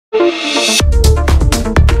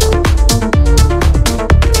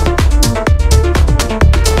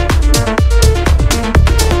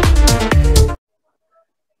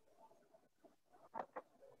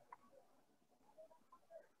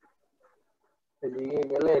এদিকে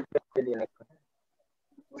গেলে এটা দিয়ে রাখতে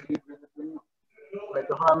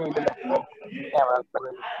যখন আমি এটা দেখবো ক্যামেরা করে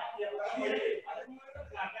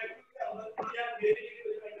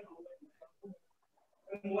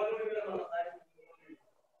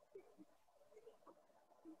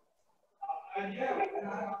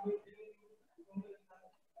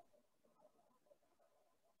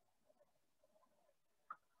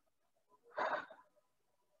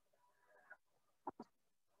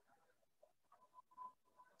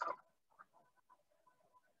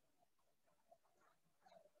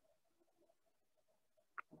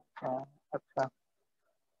আচ্ছা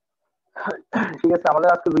ঠিক আছে। আমাদের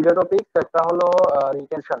আজকে দুইটা টপিক, একটা হলো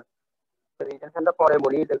রিটেনশন। রিটেনশনটা পরে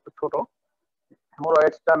বলি, এটা একটু ছোট।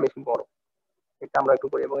 হেমোরয়েডসটা বেশি বড়, এটা আমরা একটু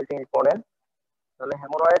করি এবং এটা ইম্পর্টেন্ট। তাহলে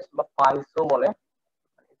হেমোরয়েডস বা পাইলসও বলে,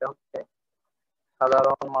 এটা হচ্ছে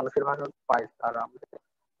সাধারণ মানুষের ভাষা পাইলস, আর আমাদের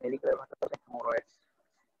মেডিকেলের ভাষা হচ্ছে হেমোরয়েডস।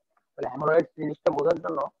 তাহলে হেমোরয়েডস জিনিসটা বোঝার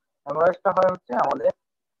জন্য, হেমোরয়েডসটা হয় হচ্ছে আমাদের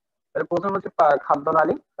প্রথম হচ্ছে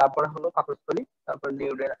খাদ্যনালী, তারপরে হলো পাকস্থলী, তারপরে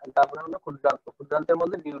তারপরে হলো ক্ষুদ্রান্ত, ক্ষুদ্রান্তের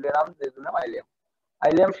মধ্যে ডিউডেনাম, জেজুনাম, আইলিয়াম।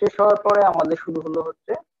 আইলিয়াম শেষ হওয়ার পরে আমাদের শুরু হলো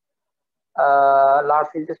হচ্ছে লার্জ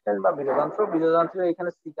ইন্টেস্টাইন বা বীজতন্ত্র। বীজতন্ত্রের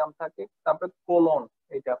এখানে সিকাম থাকে, তারপরে কোলন।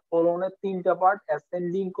 এটা কোলনের তিনটা part: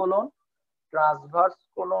 ascending colon, transverse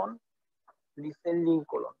colon, descending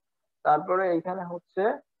colon. তারপরে এখানে হচ্ছে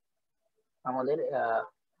আমাদের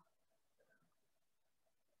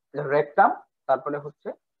রেকটাম, তারপরে হচ্ছে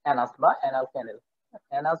অ্যানাস বা অ্যানাল ক্যানেল।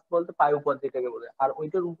 অ্যানাস বলতে পায়ুপথ যেটাকে বলে, আর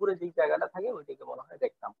ওইটার উপরে যে জায়গাটা থাকে ওইটাকে বলা হয়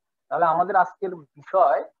রেকটাম। তাহলে আমাদের আজকের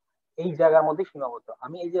বিষয় এই জায়গার মধ্যে সীমাবদ্ধ।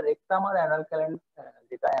 আমি এই যে রেকটাম আর অ্যানাল ক্যানেল,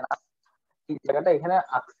 যেটা অ্যানাস, এই জায়গাটা এখানে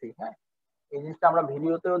আঁকছি। হ্যাঁ, এই জিনিসটা আমরা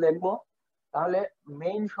ভিডিওতেও দেখবো। তাহলে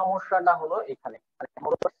মেইন সমস্যাটা হলো এখানে,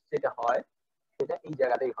 যেটা হয় সেটা এই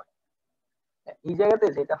জায়গাতেই হয়। এই জায়গাতে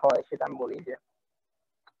যেটা হয় সেটা আমি বলি যে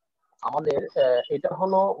আমাদের এটা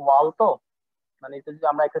হলো ওয়াল। তো মানে এটা যদি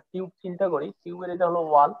আমরা একটা টিউব চিন্তা করি, টিউবের এটা হলো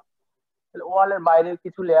ওয়াল। ওয়ালের বাইরের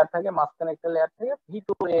কিছু লেয়ার থাকে, মাঝখানে একটা লেয়ার থাকে,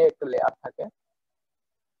 ভিতরে একটা লেয়ার থাকে,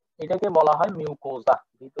 এটাকে বলা হয় মিউকোজা।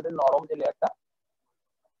 ভিতরে নরম যে লেয়ারটা,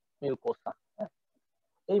 মিউকোসা।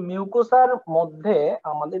 এই মিউকোসার মধ্যে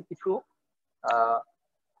আমাদের কিছু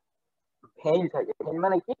ভেইন থাকে। ভেইন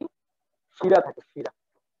মানে কি? শিরা থাকে, শিরা।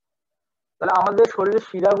 তাহলে আমাদের শরীরের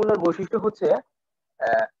শিরাগুলোর বৈশিষ্ট্য হচ্ছে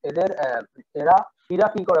এরা শিরা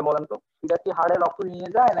কি করে বলেন তো? শিরা কি হাড়ে রক্ত নিয়ে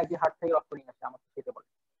যায় নাকি হাড় থেকে রক্ত নিয়ে আসে? আমাকে সেটা বলে।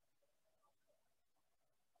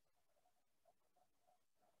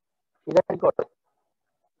 শিরা কি করে?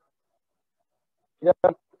 শিরা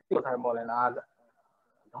কোথায় বলেন? আর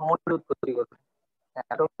ধমনীর উৎপত্তি কোথায়?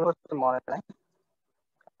 এটা হচ্ছে মনে নাই।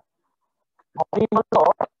 ধমনী হলো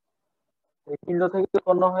হৃৎপিণ্ড থেকে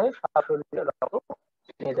উৎপন্ন হয়ে সারা শরীরে রক্ত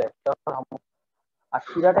নিয়ে যায়। আর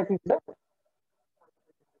শিরাটা কি করে?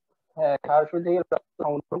 হ্যাঁ, সারা শরীর থেকে রক্ত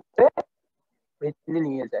সংগ্রহ করে হৃৎপিণ্ডে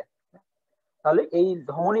নিয়ে যায়। তাহলে এই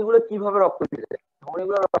ধমনীগুলো কিভাবে রক্ত নিয়ে যায়?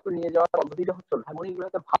 ধমনীগুলো রক্ত নিয়ে যাওয়ার পদ্ধতিটা হচ্ছে,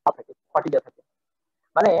 ধমনীগুলোতে ভাঁজ থাকে, পাটিকা থাকে।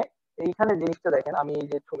 মানে এইখানে জিনিসটা দেখেন, আমি এই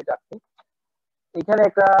যে ছবিটা আঁকছি, এখানে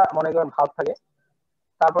একটা মনে করেন ভাঁজ থাকে,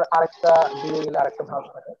 তারপর আরেকটা দূরে গেলে আরেকটা ভাঁজ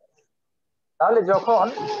থাকে। তাহলে যখন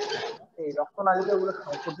এই রক্তনালীটা গুলো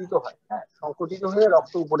সংকুচিত হয়, হ্যাঁ, সংকুচিত হয়ে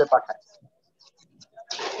রক্ত উপরে পাঠায়,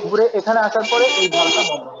 উপরে এখানে আসার পরে এই ভালটা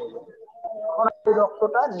বন্ধ হয়ে যায়, তখন এই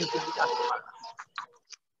রক্তটা নিচের দিকে আসতে পারে না।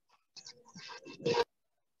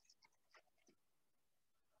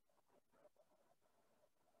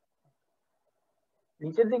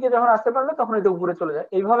 নিচের দিকে যখন আসতে পারবে তখন এটা উপরে চলে যায়।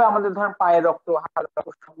 এইভাবে আমাদের ধরেন পায়ের রক্ত, হাড়ের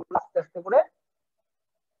রক্ত সবগুলো আস্তে আস্তে করে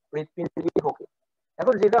হৃৎপিণ্ডের দিকে ঢোকে।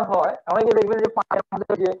 এখন যেটা হয়, অনেকে দেখবেন যে পায়ের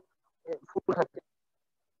মধ্যে যে ফুল থাকে,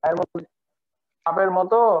 পায়ের মধ্যে সাপের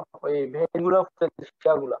মতো ওই ভেন গুলো,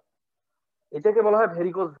 শিরাগুলো, এটাকে বলা হয়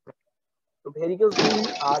ভেরিকোজ। তো ভেরিকোজ ভেইন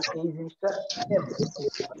আর এই জিনিসটা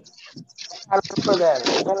দেন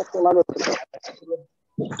এখানে শোনা যাচ্ছে।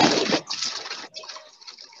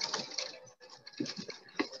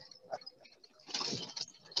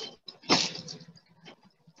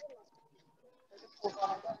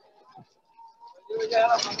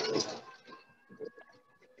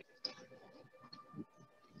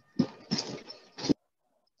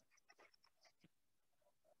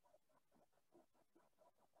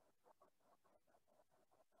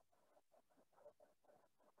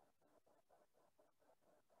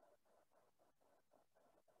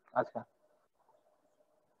 আচ্ছা,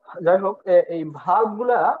 যাই হোক, এই ভাল্ব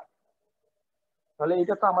গুলা, তাহলে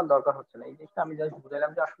এটা তো আমার দরকার হচ্ছে না। এই জিনিসটা আমি জাস্ট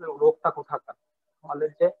বুঝাইলাম যে আসলে রোগটা কোথাকার। আমাদের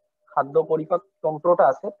যে খাদ্য পরিপাক তন্ত্রটা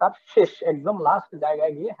আছে তার শেষ একদম লাস্ট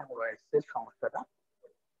জায়গায় গিয়ে হেমোরয়েডস এর সমস্যাটা,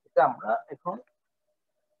 এটা আমরা এখন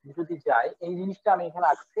যদি যাই, এই জিনিসটা আমি এখানে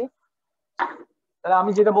আঁকছি। তাহলে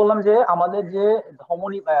আমি যেটা বললাম যে আমাদের যে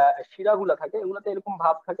ধমনী শিরাগুলো থাকে এগুলোতে এরকম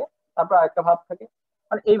ভাব থাকে, তারপর আরেকটা ভাব থাকে,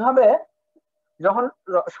 মানে এইভাবে যখন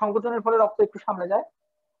সংকোচনের ফলে রক্ত একটু সামনে যায়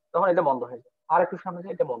তখন এটা বন্ধ হয়ে যায়, আর একটু সামনে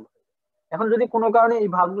যায় এটা বন্ধ হয়ে যায়। এখন যদি কোনো কারণে এই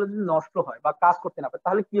ভাবগুলো যদি নষ্ট হয় বা কাজ করতে না পারে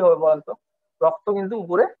তাহলে কি হবে বলেন তো? রক্ত কিন্তু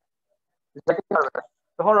উপরে যেতে পারবে না।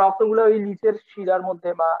 তখন রক্তগুলো ওই নিচের শিরার মধ্যে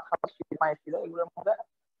বা হাতের শিরা, পায়ের শিরা এগুলোর মধ্যে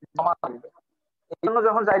জমা থাকবে। এই জন্য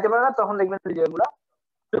যখন যাইতে পারে না তখন দেখবেন যে এগুলা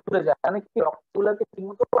চলে যায়, মানে কি রক্তগুলোকে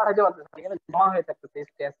ঠিকমতো পাঠাতে পারতেছে না, এখানে জমা হয়ে থাকতেছে,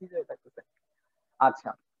 স্ট্যাসিস হয়ে থাকতেছে। আচ্ছা,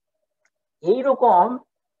 এইরকম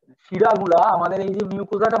শিরাগুলা আমাদের এই যে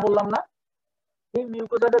মিউকোজাটা বললাম না, এই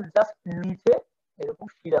মিউকোজাটার জাস্ট নিচে এরকম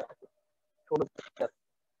শিরা থাকে, ছোট শিরা।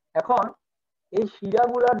 এখন এই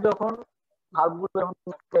শিরাগুলার যখন ভালভগুলো যখন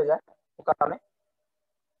নষ্ট হয়ে যায় কারণে,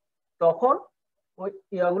 তখন ওই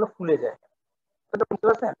শিরাগুলো ফুলে যায়। এটা বুঝতে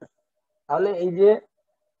পারছেন? তাহলে এই যে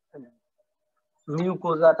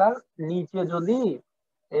মিউকোজাটার নিচে যদি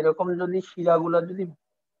এরকম যদি শিরাগুলা যদি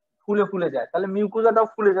ফুলে ফুলে যায় তাহলে মিউকোজাটাও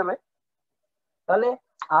ফুলে যাবে। তাহলে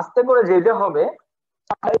আস্তে করে যেতে হবে,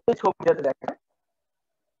 এই ছবিটাতে দেখেন,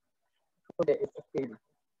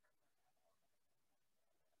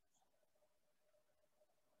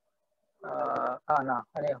 না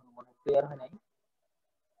ক্লিয়ার হয় নাই,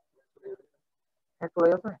 চলে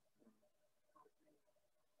গেছে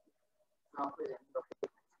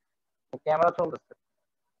ক্যামেরা চলতেছে।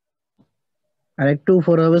 আর একটু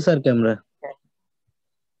উপরে হবে স্যার ক্যামেরা।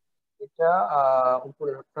 এটা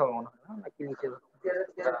উপরে ধরতে হবে মনে হয়, না নাকি নিচে ধরতে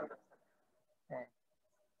হবে? হ্যাঁ,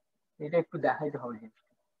 এটা একটু দেখাইতে হবে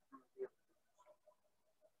জিনিসটা।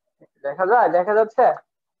 দেখা যায়, দেখা যাচ্ছে?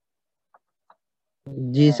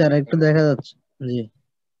 জি হ্যাঁ, স্যার একটু দেখা যাচ্ছে। জি,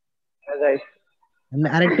 দেখা যায়। আপনি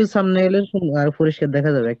আরেকটু সামনে এলে আর পরিষ্কার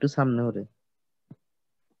দেখা যাবে, একটু সামনে হলে।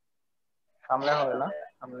 সামনে হবে না,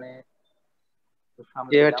 সামনে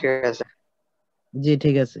সামনে এবার দিলাম। ঠিক আছে। জি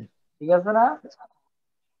ঠিক আছে। ঠিক আছে না?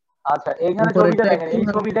 আচ্ছা, এইখানে ছবিটা উপরেরটা দেখেন, একটু এই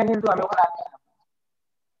ছবিটা কিন্তু আমি ওখানে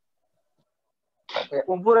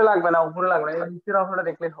উপরে লাগবে না, উপরে লাগবে না, এই নিচের অংশটা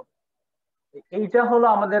দেখলেই হবে। এইটা হলো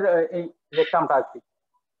আমাদের এই রেকটামটা আর কি,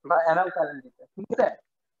 বা অ্যানাল ক্যানেল, ঠিক আছে?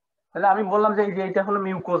 তাহলে আমি বললাম যে এই যে এটা হলো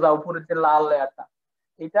মিউকোজা, উপরের যে লাল লেয়ারটা,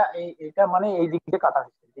 এটা মানে এই দিক দিয়ে কাটা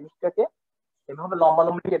হয়েছে জিনিসটাকে, এভাবে লম্বা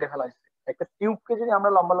লম্বি কেটে ফেলা হয়েছে। একটা টিউবকে যদি আমরা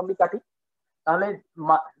লম্বা লম্বি কাটি তাহলে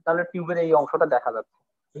তাহলে টিউবের এই অংশটা দেখা যাচ্ছে,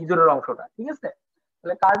 ভিতরের অংশটা, ঠিক আছে?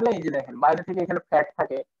 তাহলে কাটলে এই যে দেখেন বাইরে থেকে এখানে ফ্যাট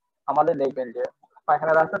থাকে, আমাদের দেখবেন যে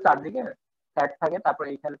পায়খানা রাস্তার চারদিকে ফ্যাট থাকে, তারপরে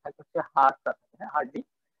এইখানে থাকে হচ্ছে হাড়টা থাকে, হ্যাঁ, হাড়টি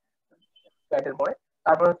ফ্যাটের পরে,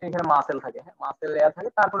 তারপরে হচ্ছে এখানে মাসেল থাকে, হ্যাঁ, মাসেল লেয়ার থাকে,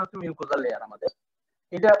 তারপরে হচ্ছে মিউকোজা লেয়ার আমাদের।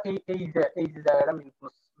 এটা এই যে জায়গাটা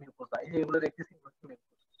মিউকোজা, এই যে এগুলো দেখতেছি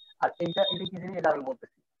আর এটা কি জিনিস এটা আমি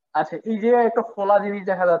বলতেছি। আচ্ছা, এই যে একটা ফোলা জিনিস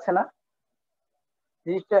দেখা যাচ্ছে না,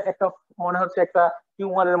 জিনিসটা একটা মনে হচ্ছে একটা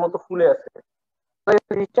টিউমারের মতো ফুলে আছে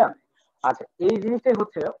জিনিসটা। আচ্ছা, এই জিনিসটাই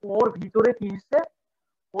হচ্ছে ওর ভিতরে কি হচ্ছে,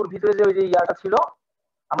 ওর ভিতরে যে ওই যে ইয়াটা ছিল,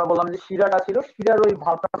 আমরা বললাম যে শিরাটা ছিল, শিরার ওই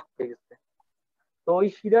ভাবটা ফুলে গেছে। তো ওই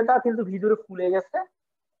শিরাটা কিন্তু ভিতরে ফুলে গেছে,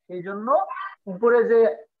 সেই জন্য উপরে যে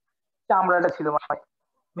চামড়াটা ছিল মানে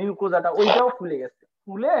মিউকোজাটা ওইটাও ফুলে গেছে,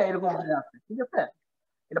 ফুলে এরকম হয়ে আছে, ঠিক আছে?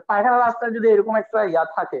 এটা পায়খানা রাস্তায় যদি এরকম একটা ইয়া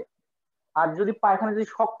থাকে, আর যদি পায়খানা যদি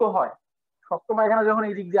শক্ত হয়, শক্ত পায়খানা যখন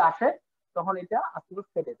এই দিক দিয়ে আসে তখন এটা আস্তে করে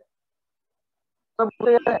ফেটে যায়। তো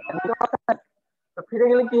ফেটে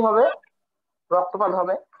গেলে কি হবে? রক্তপাত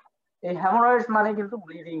হবে। এই হ্যামোরয়েডস মানে কিন্তু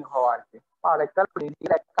ব্লিডিং হওয়া আর কি। আর একটা ব্লিডিং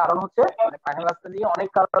এর একটা কারণ হচ্ছে, মানে পায়খানা রাস্তা দিয়ে অনেক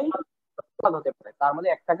কারণেই রক্তপাত হতে পারে, তার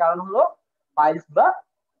মধ্যে একটা কারণ হলো পাইলস বা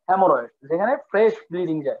হ্যামোরয়েড, যেখানে ফ্রেশ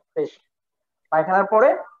ব্লিডিং যায়, ফ্রেশ পায়খানার পরে,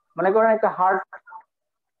 মনে করেন একটা হার্ট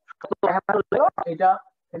পায়খানা হলো, এটা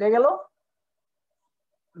ফেটে গেল,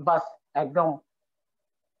 বাস একদম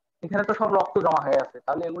এখানে তো সব রক্ত জমা হয়ে আছে,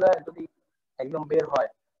 তাহলে এগুলা যদি একদম বের হয়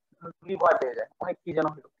তুমি ভয় পেয়ে যায়, অনেক কি যেন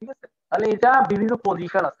হলো, ঠিক আছে? তাহলে এটা বিভিন্ন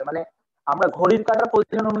পজিশন আছে, মানে আমরা ঘড়ির কাঁটার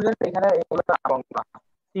পজিশন অনুযায়ী এখানে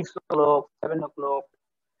সিক্স ও ক্লক, 7 o'clock,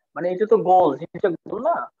 মানে এটা তো গোল জিনিসটা, গোল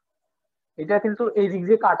না? এটা কিন্তু এই দিক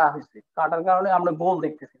দিয়ে কাটা হয়েছে, কাটার কারণে আমরা গোল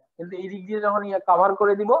দেখতেছি না, কিন্তু এই দিক দিয়ে যখন ইয়ে কাভার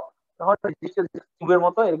করে দিব তখন যুগের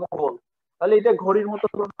মতো এরকম গোল, তাহলে এটা ঘড়ির মতো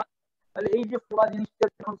না? তাহলে এই যে পুরো জিনিসটা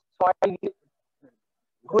যখন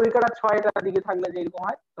ঘড়ির কাঁটা 6টার দিকে থাকলে যে এরকম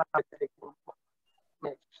হয়,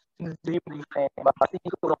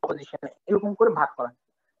 এরকম করে ভাগ করা,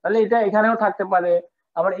 তাহলে এটা এখানেও থাকতে পারে,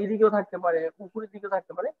 আবার এইদিকেও থাকতে পারে, উপরের দিকেও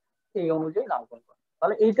থাকতে পারে, এই অনুযায়ী নামকরণ করে।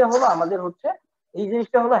 তাহলে এইটা হলো আমাদের হচ্ছে এই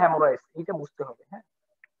জিনিসটা হলো হ্যামোরয়েডস, এইটা বুঝতে হবে, হ্যাঁ?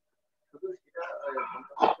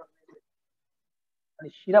 মানে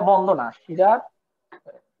শিরা বন্ধ না, শিরার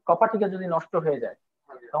কপাটিকা যদি নষ্ট হয়ে যায়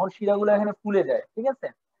তখন শিরাগুলো এখানে ফুলে যায়, ঠিক আছে?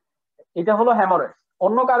 এটা হলো হ্যামোরয়েডস।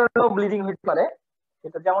 অন্য কারণেও ব্লিডিং হতে পারে,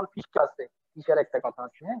 সেটা যেমন ফিস্ট আছে, কিসের একটা কথা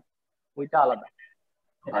আছে, হ্যাঁ ওইটা আলাদা।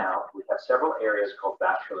 Now we have several areas called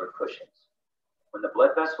vascular cushions. When the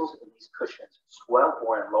blood vessels in these cushions swell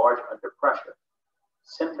or enlarge under pressure,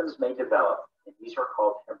 symptoms may develop, and these are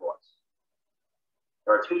called hemorrhoids.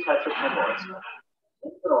 There are two types of hemorrhoids.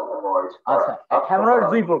 Internal hemorrhoids are up hemorrhoids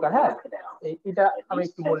above দুই প্রকার, হ্যাঁ the canal. এটা আমি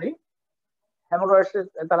একটু বলি। hemorrhoids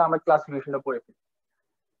তাহলে আমরা ক্লাসিফিকেশনটা পড়ে ফেলি।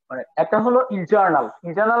 মানে একটা হলো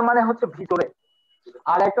ইন্টারনাল মানে হচ্ছে ভিতরে,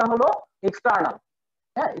 আর একটা হলো এক্সটার্নাল।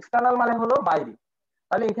 হ্যাঁ এক্সটার্নাল মানে হলো বাইরে।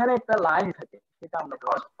 তাহলে এখানে একটা লাইন থাকে, সেটা আমরা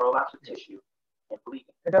Cause prolapse of tissue and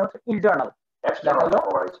bleeding. এটা হচ্ছে internal. External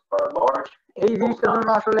hemorrhoids are large. এই জিনিসটার জন্য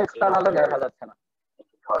আসলে এক্সটার্নাল দেখা যাচ্ছে না। It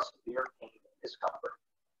can cause severe pain and discomfort.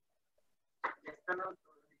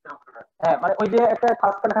 হ্যাঁ মানে ওই যে একটা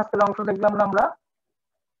খাসকাটা অংশ দেখলাম না আমরা,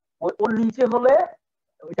 ওর নিচে হলে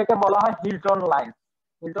ওইটাকে বলা হয় হিলটন লাইন।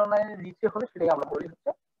 হিলটন লাইনের নিচে হলে সেটাকে আমরা বলি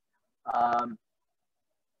হচ্ছে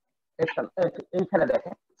এইখানে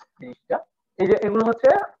দেখেন জিনিসটা, এই যে এগুলো হচ্ছে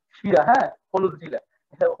শিরা, হ্যাঁ হলুদ শিরা,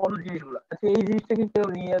 হলুদ জিনিসগুলো। আচ্ছা এই জিনিসটা কি কেউ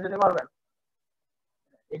নিয়ে যেতে পারবেন?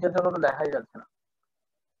 এটার জন্য তো দেখাই যাচ্ছে না।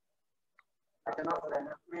 আচ্ছা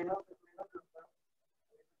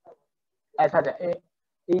আচ্ছা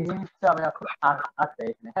এই জিনিসটা আমি এখন আচ্ছা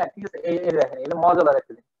এখানে, হ্যাঁ ঠিক আছে এই দেখেন এটা মজাদার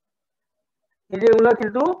একটা জিনিস। এই যে এগুলো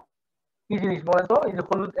কিন্তু কি জিনিস বলেন তো, এই যে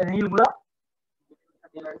হলুদ নীলগুলা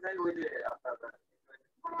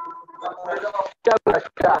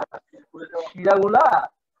শিরাগুলা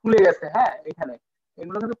ফুলে গেছে, হ্যাঁ এখানে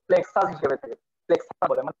এগুলো কিন্তু প্লেক্সাস হিসেবে থাকে। প্লেক্সাস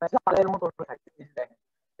বলে মানে জালের মতো থাকে, দেখেন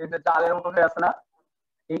এই যে জালের মতো হয়ে আছে না,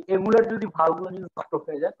 এগুলোর যদি ভালগুলো যদি নষ্ট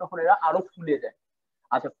হয়ে যায় তখন এরা আরো ফুলে যায়।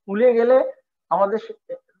 আচ্ছা ফুলে গেলে আমাদের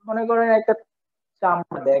মনে করেন একটা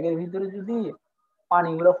চামড়া ব্যাগের ভিতরে যদি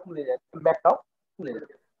পানিগুলো ফুলে যায়, ব্যাগটাও ফুলে যায়।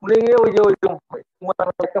 ফুলে গিয়ে ওই যে ওইরকম হয়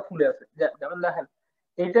একটা ফুলে আছে, যেমন দেখেন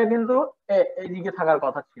এটা কিন্তু এইদিকে থাকার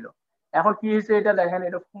কথা ছিল, এখন কি হয়েছে এটা দেখেন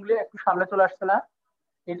এটা ফুলে একটু সামনে চলে আসছে না,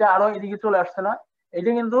 এটা আরো এদিকে চলে আসছে না,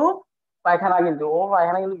 এটা কিন্তু পায়খানা, কিন্তু ও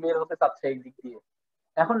পায়খানা কিন্তু বের হতে চাচ্ছে এই দিক দিয়ে।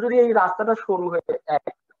 এখন যদি এই রাস্তাটা সরু হয়ে এক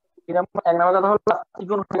নাম্বার কথা হলো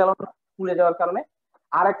চিকন হয়ে গেল ফুলে যাওয়ার কারণে।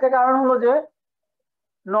 আর একটা কারণ হলো যে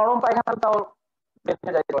নরম পায়খানাটাও বেঁচে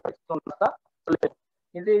যাইতে পারে,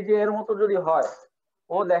 কিন্তু এই যে এর মতো যদি হয়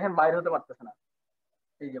ও দেখেন বাইরে হতে পারতেছে না,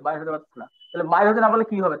 এই যে বাইরে হতে পারতেছে না, তাহলে বাইরে হতে না পারলে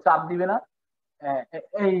কি হবে, চাপ দিবে না।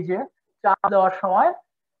 এই যে চাপ দেওয়ার সময়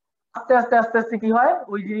আস্তে আস্তে আস্তে আস্তে কি হয়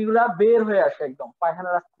ওই জিনিসগুলা বের হয়ে আসে, একদম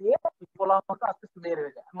পায়খানার রাস্তা দিয়ে পোলা মতো আস্তে আস্তে বের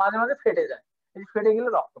হয়ে যায়, মাঝে মাঝে ফেটে যায়। এই ফেটে গেলে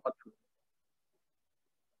রক্তপাত শুরু,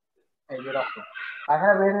 এই যে রক্ত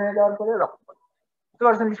পায়খানা বের হয়ে যাওয়ার পরে রক্তপাত। বুঝতে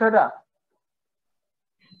পারছেন বিষয়টা?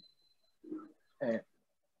 হ্যাঁ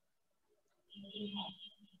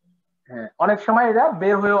অনেক সময় এরা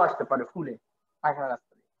বের হয়েও আসতে পারে ফুলে পায়খানা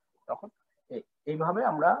রাস্তা দিয়ে, তখন এইভাবে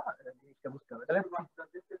আমরা জিনিসটা বুঝতে হবে। তাহলে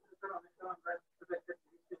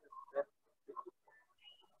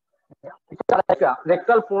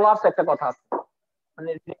রেকটাল প্রলাপস একটা কথা আছে, মানে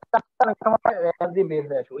অনেক সময় দিয়ে বের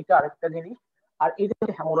হয়ে আসে, ওইটা আরেকটা জিনিস। আর এই যে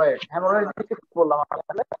হ্যামোরয়েড, হ্যামোরয়েড বললাম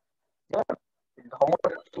আসলে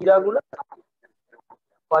ধমনীর শিরাগুলো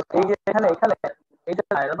এই যে এখানে এখানে এটা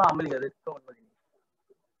না, এটা তো আমেরিকা দেখতে অন্য জিনিস।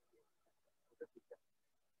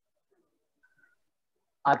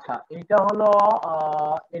 আচ্ছা এটা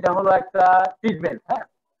হলো একটা ট্রিটমেন্ট, হ্যাঁ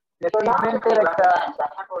ট্রিটমেন্টের একটা,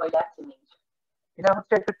 এটা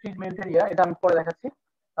হচ্ছে একটা ট্রিটমেন্টের ইয়া, এটা আমি পরে দেখাচ্ছি।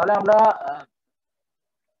 তাহলে আমরা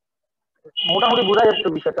মোটামুটি বোঝা যাচ্ছে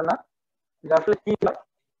বিষয়টা না যে আসলে কি হয়।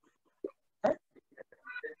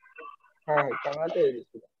 হ্যাঁ হ্যাঁ ক্যামেরাটা এই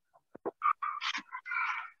দিচ্ছি।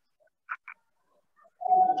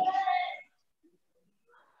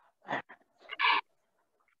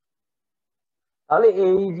 তাহলে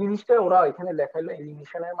এই জিনিসটা ওরা এখানে দেখাইলো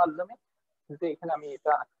এলিমিনেশনের মাধ্যমে, কিন্তু এখানে আমি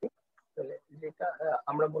এটা আঁকছি। তাহলে যেটা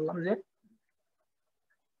আমরা বললাম যে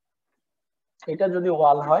এটা যদি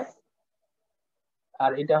ওয়াল হয়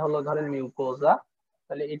আর এটা হলো ধরেন মিউকোজা,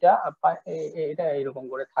 তাহলে এটা এটা এরকম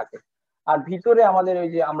করে থাকে। আর ভিতরে আমাদের ওই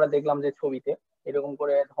যে আমরা দেখলাম যে ছবিতে এরকম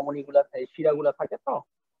করে ধমনীগুলা শিরাগুলা থাকে। তো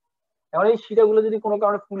এখন এই শিরাগুলো যদি কোনো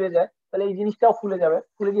কারণে ফুলে যায় তাহলে এই জিনিসটাও ফুলে যাবে,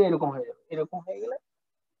 ফুলে গিয়ে এরকম হয়ে যাবে। এরকম হয়ে গেলে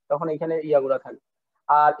তখন এখানে ইয়াগুলা থাকবে।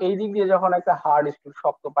 আর এই দিক দিয়ে যখন একটা হার্ড স্টুল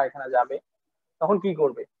শক্ত পায়খানা যাবে তখন কি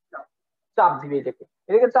করবে, চাপ দিবে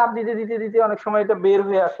এটাকে চাপ দিতে দিতে দিতে অনেক সময় এটা বের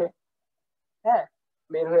হয়ে আসে, হ্যাঁ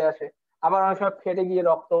বের হয়ে আসে। আবার অনেক সময় ফেটে গিয়ে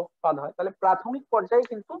রক্তপাত হয়। তাহলে প্রাথমিক পর্যায়ে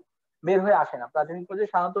কিন্তু বের হয়ে আসে না, প্রাথমিক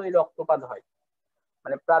পর্যায়ে সাধারণত এই রক্তপাত হয়।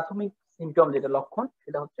 মানে প্রাথমিক সিমটম যেটা লক্ষণ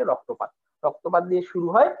সেটা হচ্ছে রক্তপাত। রক্তপাত দিয়ে শুরু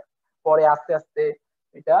হয়, পরে আস্তে আস্তে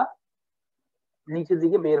এটা নিচের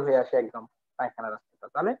দিকে বের হয়ে আসে একদম পায়খানা রাস্তাটা।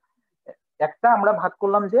 তাহলে একটা আমরা ভাগ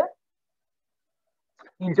করলাম যে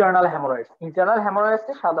ইন্টারনাল হ্যামোরয়েডস। ইন্টারনাল হ্যামোরয়েডস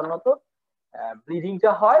সাধারণত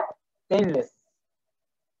ব্লিডিংটা হয় পেইনলেস।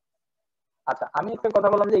 আচ্ছা, আমি একটা কথা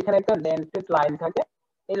বললাম যে এখানে একটা ডেন্টেড লাইন থাকে,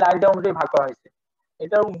 এই লাইনটা অনুযায়ী ভাগ করা হয়েছে।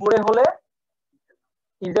 এটার উপরে হলে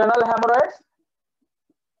ইন্টারনাল হ্যামোরয়েডস,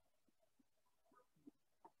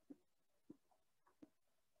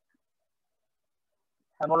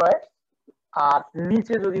 আর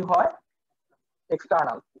নিচে যদি হয়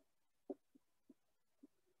এক্সটার্নাল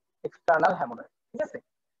হ্যামোরয়েড। ঠিক আছে,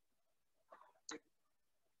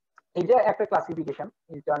 এই যে একটা ক্লাসিফিকেশন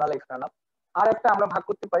ইন্টারনাল এক্সটার্নাল। আর একটা আমরা ভাগ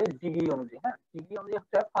করতে পারি ডিগ্রি অনুযায়ী। হ্যাঁ, ডিগ্রি অনুযায়ী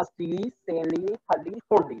হচ্ছে first degree, second degree, third degree,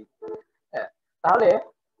 fourth degree. হ্যাঁ, তাহলে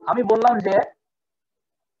আমি বললাম যে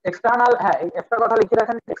এক্সটার্নাল, হ্যাঁ একটা কথা লিখে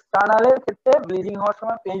রাখেন, এক্সটার্নালের ক্ষেত্রে ব্লিডিং হওয়ার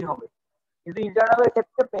সময় পেইন হবে, কিন্তু ইন্টারনালের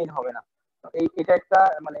ক্ষেত্রে পেইন হবে না। এটা একটা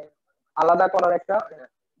মানে আলাদা করার একটা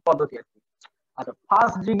পদ্ধতি আর কি। আচ্ছা,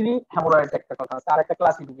 ফার্স্ট ডিগ্রি হ্যামোরয়েড একটা কথা আছে, আর একটা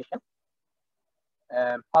ক্লাসিফিকেশন।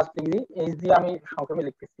 ফার্স্ট ডিগ্রি এইচ দিয়ে আমি সংক্ষেপে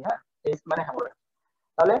লিখতেছি। হ্যাঁ, এইচ মানে হ্যামোরয়েড।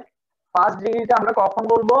 তাহলে ফার্স্ট ডিগ্রিটা আমরা কখন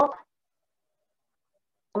বলবো?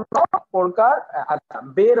 প্রকার, আচ্ছা,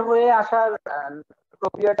 বের হয়ে আসার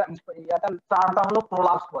প্রক্রিয়াটা, টার্মটা হলো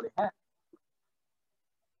প্রলাপস বলে। হ্যাঁ,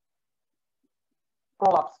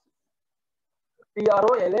 প্রলাপস,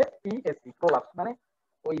 PROLAPS, প্রলাপস মানে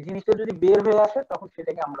ওই জিনিসটা যদি বের হয়ে আসে তখন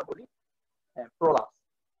সেটাকে আমরা বলি প্রলাপস।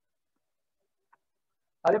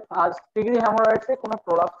 তাহলে ফার্স্ট ডিগ্রি হ্যামোরয়েডসে কোনো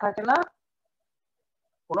প্রলাপস থাকে না,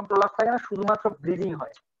 শুধুমাত্র ব্লিডিং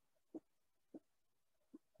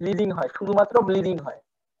হয়, শুধুমাত্র ব্লিডিং হয়।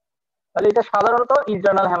 তাহলে এটা সাধারণত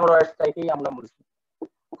ইন্টারনাল হ্যামোরয়েডস টাইপেই আমরা বলছি।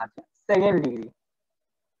 আচ্ছা, সেকেন্ড ডিগ্রি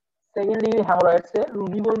হ্যামোরয়েডসে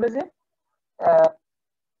রোগী বলবে যে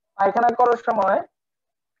পায়খানা করার সময়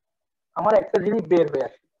আমার একটা জিনিস বের হয়ে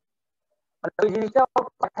আসে, মানে ওই জিনিসটা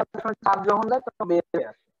চাপ যখন দেয় তখন বের হয়ে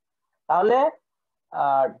আসে। তাহলে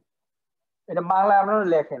এটা বাংলা আপনারা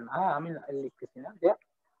লেখেন, হ্যাঁ আমি লিখতেছি না, যে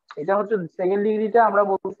এটা হচ্ছে সেকেন্ড ডিগ্রিটা আমরা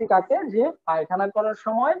বলছি কাকে, যে পায়খানা করার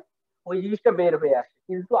সময় ওই জিনিসটা বের হয়ে আসে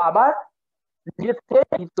কিন্তু আবার নিজের থেকে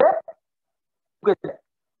ভিতরে ঢুকে যায়।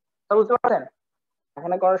 বুঝতে পারছেন,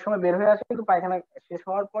 পায়খানা করার সময় বের হয়ে আসে কিন্তু পায়খানা শেষ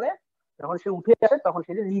হওয়ার পরে যখন সে উঠে আসে তখন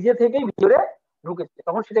সেটা নিজে থেকেই ভিতরে ঢুকেছে,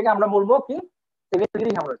 তখন সেটাকে আমরা বলবো কি সেকেন্ড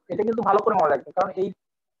ডিগ্রি হ্যামোরয়েড। এটা কিন্তু ভালো করে মনে রাখবে, কারণ এই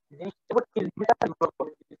জিনিসটা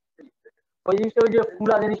ওই জিনিসটা, ওই যে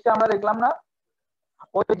ফুলা জিনিসটা আমরা দেখলাম না,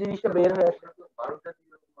 ওই জিনিসটা বের হয়ে আসে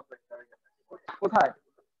কোথায়?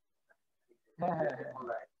 হ্যাঁ হ্যাঁ হ্যাঁ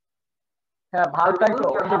হ্যাঁ, ভালটাই তো,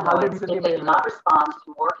 ওই যে ভালভের ভিতর দিয়ে বের হয়ে আসে।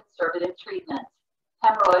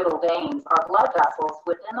 Hemorrhoidal veins are blood vessels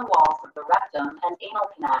within the walls of the rectum and anal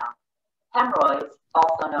canal. Hemorrhoids,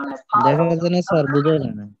 also known as দেখা polyps, যায় না স্যার, বুঝে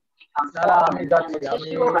যায় না। become swollen and the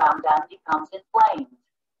tissue around them becomes inflamed.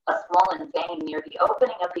 A swollen vein near the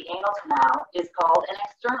opening of the anal canal is called an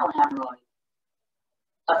external hemorrhoid.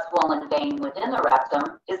 A swollen vein within the rectum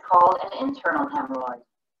is called an internal hemorrhoid.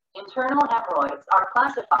 Internal hemorrhoids are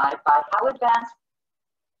classified by how advanced.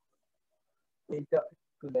 এটা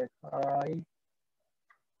একটু দেখাই,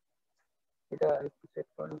 এটা একটু check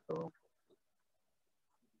করুন তো।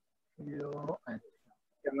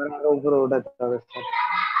 ক্যামেরার উপরে ওঠাতে হবে স্যার।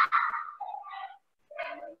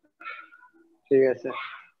 ঠিক আছে।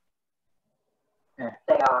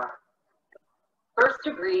 They are. First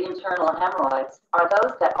degree internal hemorrhoids are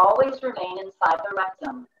those that always remain inside the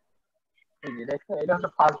rectum. এটা হচ্ছে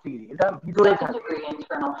ফার্স্ট ডিগ্রি, এটা ভিতরেই Second থাকে। degree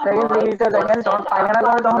internal সেকেন্ড hemorrhoids ডিগ্রিটা দেখেন যখন পায়খানা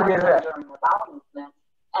করে তখন বের হয়ে আসে,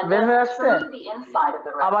 and বের then হয়ে আসছে return to the inside of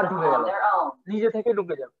the আবার rectum ঢুকে on গেল, their own. নিজে থেকে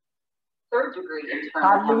ঢুকে যাবে। Third degree internal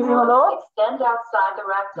third degree হলো hemorrhoids extend outside the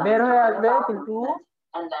rectum বের হয়ে during আসবে the bowel কিন্তু movement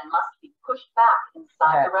and then must be pushed back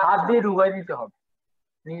inside হ্যাঁ the হাত দিয়ে rectum. ঢুকাই দিতে হবে,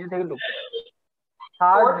 নিজে থেকে ঢুকতে হবে।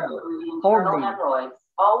 Third Fourth degree, degree fourth internal degree hemorrhoids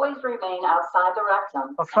always remain outside the rectum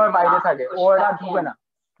সবসময় and বাইরে cannot থাকে, be ও pushed এরা back ঢুকে in. না,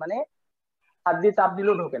 মানে হাত দিয়ে চাপ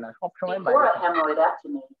দিলেও ঢোকে না, সবসময় Before বাইরে a থাকে।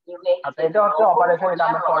 hemorrhoidectomy, you may be আচ্ছা, given এটা হচ্ছে local অপারেশন, or এটা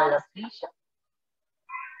আমরা general পরে যাচ্ছি। anesthesia.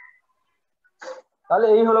 তাহলে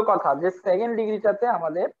এই হলো কথা, যে সেকেন্ড ডিগ্রিটাতে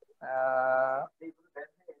আমাদের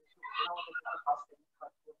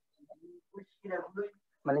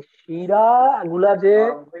মানে শিরা গুলা যে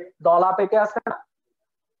দলা পেকে আছে না,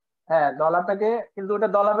 হ্যাঁ দলা পেকে, কিন্তু ওটা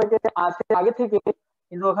দলা পেকে আছে আগে থেকে,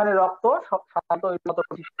 কিন্তু ওখানে রক্ত সব সাধারণত ওই মতো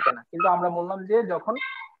থাকে না, কিন্তু আমরা বললাম যে যখন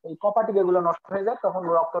এই কপাটি গুলো নষ্ট হয়ে যায় তখন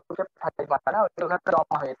রক্ত থাকতে পারে না, ওখানে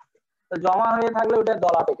জমা হয়ে থাকে। তো জমা হয়ে থাকলে ওটা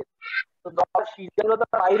দলা পেকে, তো দলার শিরাগুলো তো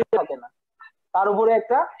বাইরে থাকে না, তার উপরে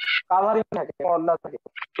একটা কাভারিং থাকে, পর্দা থাকে,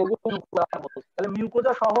 তাহলে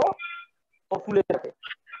মিউকোজা সহ ও ফুলে থাকে।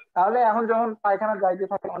 তাহলে এখন যখন পায়খানা যাইতে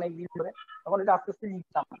থাকে অনেক দিন ধরে, তখন এটা আস্তে আস্তে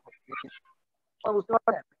নিচে নামতে থাকে, বুঝতে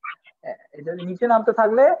পারছেন? এটা নিচে নামতে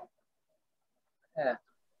থাকলে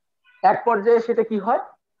এক পর্যায়ে সেটা কি হয়,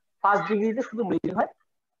 ফার্স্ট ডিগ্রিতে শুধু ব্লিডিং হয়,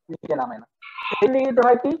 নিচে নামে না। সেকেন্ড ডিগ্রিতে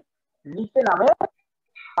হয় কি নিচে নামে,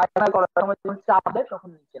 পায়খানা করার সময় যখন চাপ দেয় তখন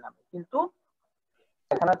নিচে নামে, কিন্তু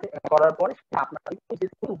পায়খানা করার পরে আপনার নিচে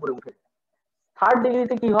থেকে উপরে উঠে যায়। থার্ড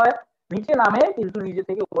ডিগ্রিতে কি হয় নিচে নামে কিন্তু নিচে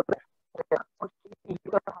থেকে উপরে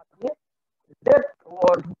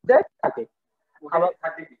থাকে।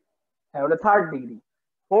 হ্যাঁ ওটা থার্ড ডিগ্রি।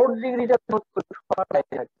 ফোর্থ ডিগ্রিটা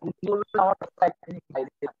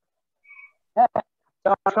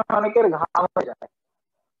অনেকের ঘাম হয়ে যায়,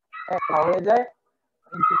 ঘাম হয়ে যায়,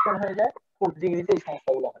 ইনফেকশন হয়ে যায়। ফোর্থ ডিগ্রিতে এই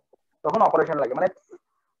সমস্যাগুলো হয়, তখন অপারেশন লাগে। মানে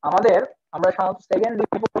আমাদের আমরা সাধারণত সেকেন্ড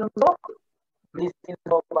ডিগ্রি পর্যন্ত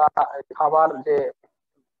বা খাবার যে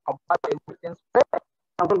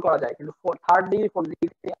কন্ট্রোল করা যায়, কিন্তু থার্ড ডিগ্রি ফোর্থ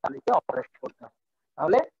ডিগ্রিতে আমাদেরকে অপারেশন করতে হয়।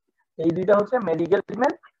 তাহলে এই দুইটা হচ্ছে মেডিকেল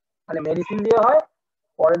ট্রিটমেন্ট, মানে মেডিসিন দিয়ে হয়।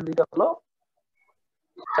 পরের দুইটা হলো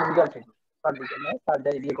সার্জিক্যাল ট্রিটমেন্ট,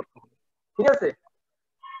 সার্জারি দিয়ে করতে হবে। ঠিক আছে?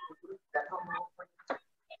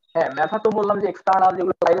 হ্যাঁ ব্যথা তো বললাম যে এক্সটার্নাল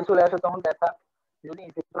যেগুলো বাইরে চলে আসে তখন ব্যথা, যদি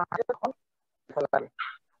ইনফেকশন হয় তখন ব্যথা লাগে।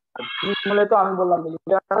 আর ব্লিডিং হলে তো আমি বললাম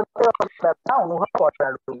ব্যথা অনুভব করে না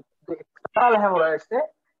রোগী, কিন্তু এক্সটার্নাল হ্যামোরয়েডসে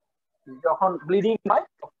যখন ব্লিডিং হয়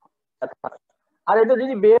আর এটা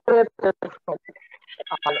যদি বের হয়ে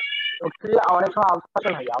অনেক সময়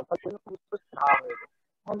আলসারেশন হয়ে যায়, আলসারেশন ঘা হয়ে যায়,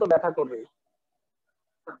 তখন তো ব্যথা করবে।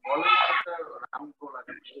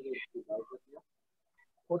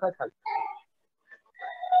 কোথায় থাকবে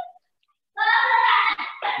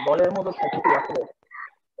বলের মতো থাকতে আসলে।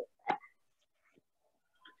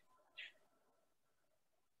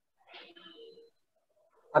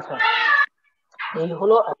 আচ্ছা এই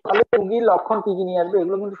হলো তাহলে রোগীর লক্ষণ কি কি নিয়ে আসবে,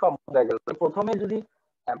 এগুলো কিন্তু সব বোঝা গেল। প্রথমে যদি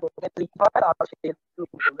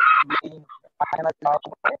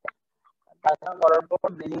করার পর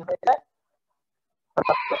ব্লিডিং হয়ে যায়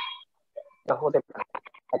হতে পারে।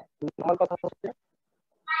 আমার কথা হচ্ছে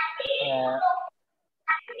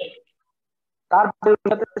তারপরে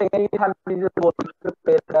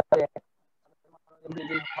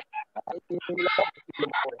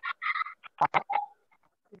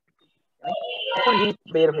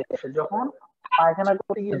বের হয়ে গেছে যখন পায়খানা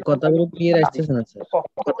করতে গিয়ে কথাগুলো ক্লিয়ার আসতেছে না স্যার।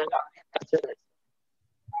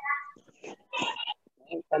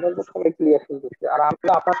 আর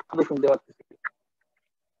আমরা আপনার শুনতে শুনতে পাচ্ছি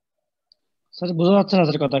স্যার বোঝা যাচ্ছে না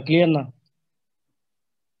স্যার, কথা ক্লিয়ার না।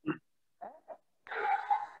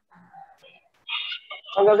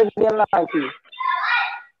 ক্লিয়ার না কি?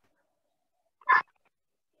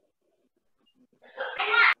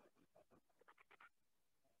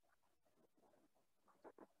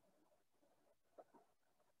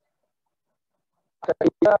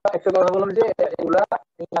 একটা কথা বললাম যে এগুলা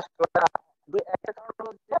একটা কারণ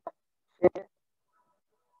হলো যে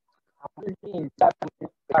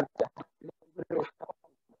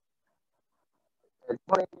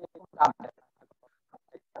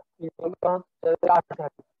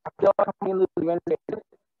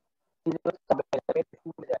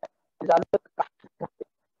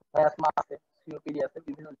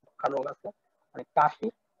কাশি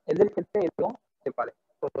এদের ক্ষেত্রে এরকম হতে পারে,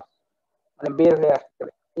 মানে বের হয়ে আসতে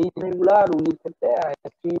পারে। এই জিনিসগুলা রোগীর ক্ষেত্রে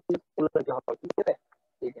ঠিক আছে?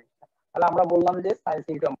 এই জিনিসটা তাহলে আমরা বললাম যে সাইন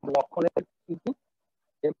সিম্পটম লক্ষণের কি কি,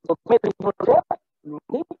 প্রথমে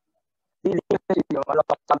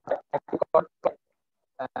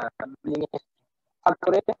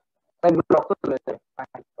রক্ত চলে যায়,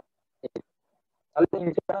 তাহলে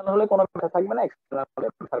ইন্টারনাল হলে কোনো ব্যথা থাকবে না, এক্সটার্নাল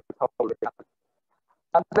হলে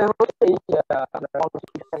তারপরে হচ্ছে এই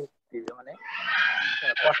মানে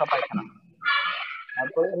কষা পায়খানা,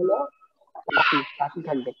 তারপরে হলো কাশি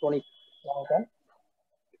থাকবে, ক্রনিক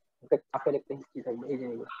কাফের একটা হিস্ট্রি থাকবে, এই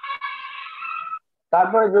জিনিসগুলো।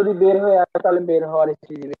 তারপরে যদি বের হয়ে আসে তাহলে বের হওয়ার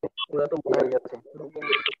হিস্ট্রি দিবে, ওগুলো তো বোঝাই যাচ্ছে।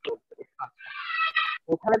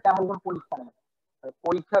 ওখানে তেমন কোনো পরীক্ষা নেই,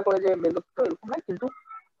 পরীক্ষা করে যে বের করতে এরকম না, কিন্তু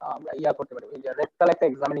আমরা ইয়া করতে পারি, এই যে রেক্টাল একটা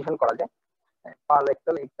এক্সামিনেশন করা যায়, পার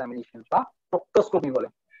রেক্টাল এক্সামিনেশন বা প্রক্টোস্কোপি বলে।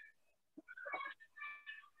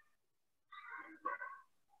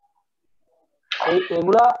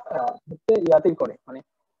 এগুলা হচ্ছে ইয়াতেই করে, মানে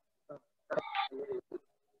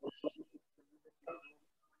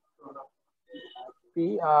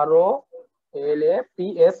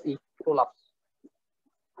PROLAPSE প্রলাপস।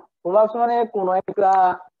 প্রলাপস মানে কোন একটা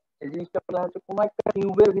জিনিসটা হচ্ছে কোন একটা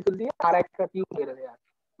টিউবের ভিতর দিয়ে আর একটা টিউব বের হয়ে আসে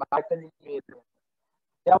বা আরেকটা জিনিস বের হয়ে আসে।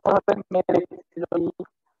 যেমন হচ্ছে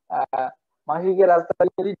মাসিকের রাস্তা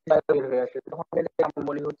যদি বের হয়ে আসে তখন আমরা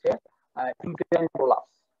বলি হচ্ছে ইউটেরাইন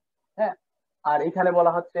প্রলাপস। হ্যাঁ, আর এখানে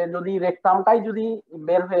বলা হচ্ছে যদি রেকটামটাই যদি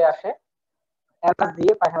বের হয়ে আসে অ্যানাস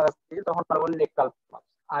দিয়ে পায়খানা রাস্তা দিয়ে তখন আমরা বলি রেকটাল প্রলাপস।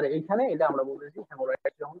 আর এইখানে এটা আমরা বলতেছি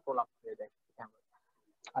হেমোরয়েড যখন প্রলাপস হয়ে যায়।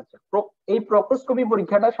 আচ্ছা এই প্রক্টোস্কোপি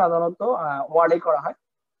পরীক্ষাটা সাধারণত ওয়ার্ডে করা হয়,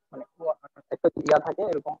 মানে একটা ইয়া থাকে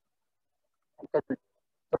এরকম,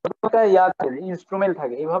 একটা ইয়া থাকে, ইনস্ট্রুমেন্ট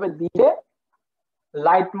থাকে, এইভাবে দিয়ে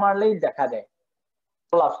লাইট মারলেই দেখা যায়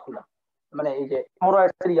ক্লাসগুলা, মানে এই যে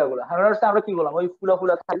হেমোরয়েডস এর ইয়াগুলো। হেমোরয়েডস আমরা কি বললাম, ওই ফুলা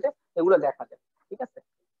ফুলা থাকে, এগুলো দেখা যায়, ঠিক আছে,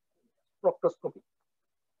 প্রক্টোস্কোপি।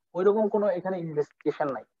 ওইরকম কোনো এখানে ইনভেস্টিগেশন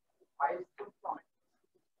নাই।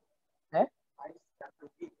 হ্যাঁ,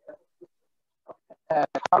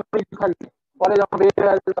 পরে যখন বের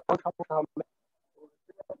হয়ে আসবে তখন সমস্যা হবে।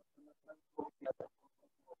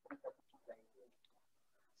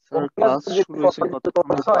 স্যার ক্লাস শুরু হয়েছে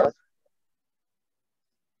কতক্ষণ স্যার?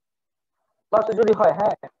 ক্লাসে যদি হয়,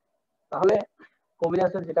 হ্যাঁ, তাহলে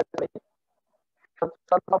কবিরাজের যেটা করে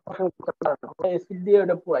অ্যাসিড দিয়ে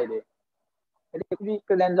ওটা পুরাই দেয়। এটা খুবই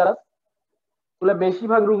ডেঞ্জারাস। এগুলো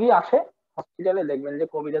বেশিরভাগ রোগী আসে হসপিটালে, দেখবেন যে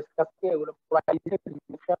কবিরাজ কাছ থেকে এগুলো পুরাই দিয়ে।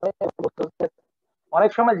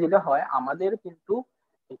 অনেক সময় যেটা হয়, আমাদের কিন্তু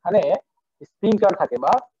এখানে স্প্রিংকার থাকে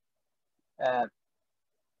বা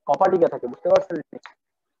কপাটিকা থাকে, বুঝতে পারছেন?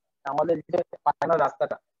 আমাদের যে পায়খানার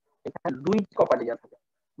রাস্তাটা, এখানে 2 কপাটিকা থাকে।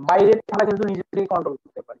 বাইরে আমরা কিন্তু নিজেদেরই কন্ট্রোল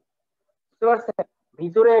করতে পারি, বুঝতে পারছেন?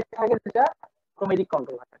 ভিতরে থাকে যেটা অটোমেটিক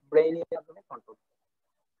কন্ট্রোল হয়, ব্রেইনের মাধ্যমে কন্ট্রোল।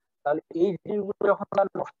 তাহলে এই জিনিসগুলো যখন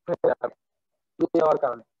নষ্ট হয়ে যাবে দেওয়ার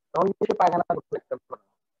কারণে, তখন কিছু পায়খানা করতে পারবে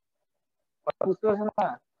না, বুঝতে পারছেন না?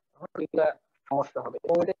 তখন এগুলা সমস্যা হবে।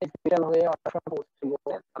 ওইটা ইনফেকশন হয়ে অনেক সময়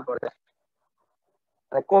তারপরে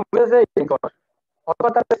কবিরাজে এই করে, অথবা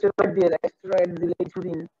তাকে স্টেরয়েড দিয়ে দেয়। স্টেরয়েড দিলে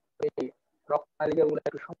কিছুদিন এই রক্তনালিকা গুলো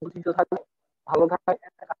একটু সংকুচিত থাকে, ভালো থাকে।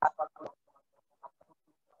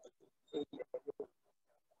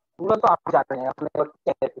 এগুলো তো আপনি জানেন আপনি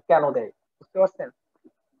কেন দেয়, বুঝতে পারছেন?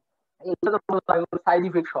 এগুলো তো সাইড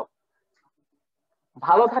ইফেক্ট সব।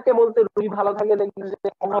 ভালো থাকে বলতে রোগী ভালো থাকে, দেখবেন যে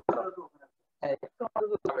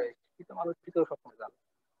মানুষ সবসময় জানে।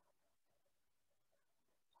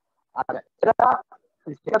 আর এরা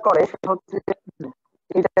যেটা করে সেটা হচ্ছে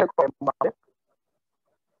এইটা করে,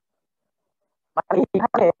 মানে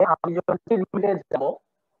এখানে আমি যখন ট্রিটমেন্টে যাব,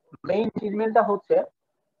 মেইন ট্রিটমেন্টটা হচ্ছে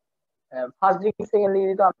ফার্স্ট ডিগ্রি সেকেন্ড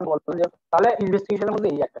ডিগ্রি। তো আমি বলবো যে তাহলে ইনভেস্টিগেশনের মধ্যে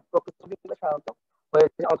এই একটা প্রক্টোস্কোপি সাধারণত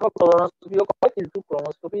হয়েছে, অথবা কোলোনোস্কোপিও করে, কিন্তু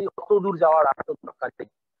কোলোনোস্কোপি অত দূর যাওয়ার আর দরকার নেই,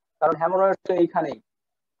 কারণ হেমোরয়েড তো এইখানেই।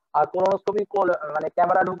 আর কোলোনোস্কোপি মানে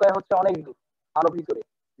ক্যামেরা ঢুকায় হচ্ছে অনেক দূর, আরো ভিতরে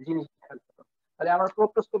জিনিস। তাহলে আমার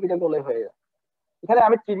প্রক্টোস্কোপিটা বলে হয়ে যায়। এখানে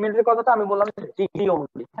আমি ট্রিটমেন্টের কথাটা আমি বললাম ডিগ্রি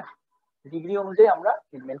অনুযায়ী, হ্যাঁ, ডিগ্রি অনুযায়ী আমরা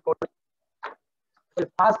ট্রিটমেন্ট করি।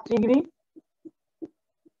 ফার্স্ট ডিগ্রি,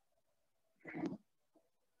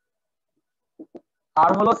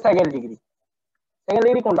 আর হলো সেকেন্ড ডিগ্রি। সেকেন্ড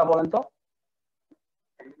ডিগ্রি কোনটা বলেন তো?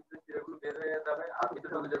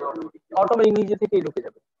 অটোমেটিক নিজে থেকেই ঢুকে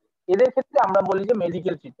যাবে। এদের ক্ষেত্রে আমরা বলি যে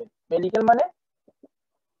মেডিকেল ট্রিটমেন্ট। মেডিকেল মানে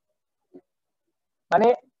মানে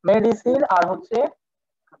মেডিসিন আর হচ্ছে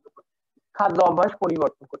খাদ্য অভ্যাস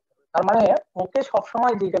পরিবর্তন করতে হবে। তার মানে ওকে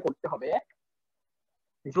সবসময় যেটা করতে হবে,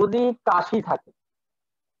 যদি কাশি থাকে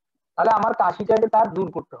তাহলে আমার কাশিটাকে তার দূর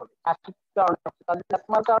করতে হবে। কাশির কারণে তার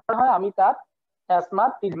অ্যাসমার কারণে হয়, আমি তার অ্যাসমার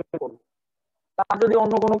ট্রিটমেন্ট করবো। তার যদি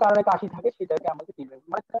অন্য কোনো কারণে কাশি থাকে সেটাকে আমাকে ট্রিটমেন্ট,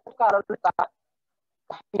 মানে কোন কারণে তার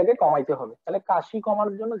কাশিটাকে কমাইতে হবে। তাহলে কাশি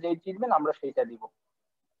কমানোর জন্য যে ট্রিটমেন্ট আমরা সেইটা দিব।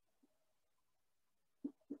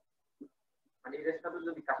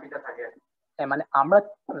 মানে আমরা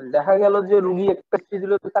দেখা গেল যে রুগী একটা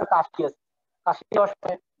দিল তার কাশি আছে, কাশি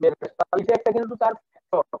বের হচ্ছে, একটা কিন্তু তার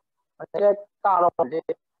কারণ যে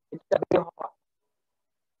এটা বের হওয়া।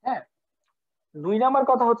 হ্যাঁ, 2 নাম্বার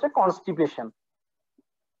কথা হচ্ছে কনস্টিপেশন।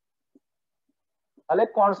 তাহলে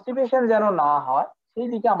কনস্টিপেশন যেন না হয় সেই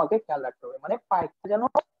দিকে আমাকে খেয়াল রাখতে হবে, মানে পায়খানা যেন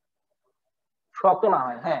শক্ত না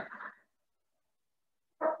হয়। হ্যাঁ,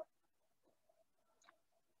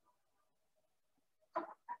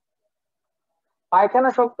 পায়খানা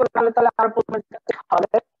শক্ত হলে তাহলে আর প্রথমে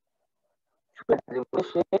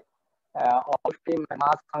সে অবশ্যই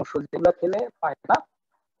মাছ মাংস যেগুলো খেলে পায়খানা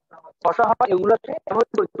কষা হয় এগুলোকে অ্যাভয়েড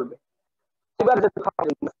করে চলবে। এবার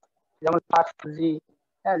যেমন শাকসবজি,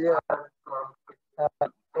 হ্যাঁ, যে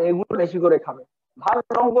এগুলো বেশি করে খাবে। ভাত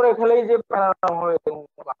নরম করে খেলেই যে নরম হয়ে,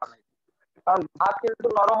 কারণ ভাত কিন্তু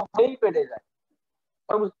নরম হয়েই পেটে যায়।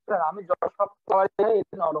 আমি যত সব খাবার খাই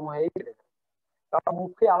এতে নরম হয়েই পেটে যায়, কারণ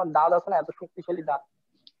মুখে আমার দাঁত আছে না, এত শক্তিশালী দাঁত।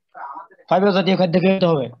 ফাইবার জাতীয় খাদ্য খেতে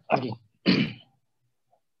হবে আর কি,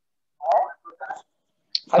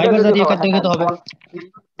 ফাইবার জাতীয় খাদ্য খেতে হবে,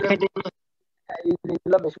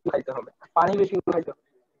 এইগুলো বেশি করে খাইতে হবে, পানি বেশি করে খাইতে হবে,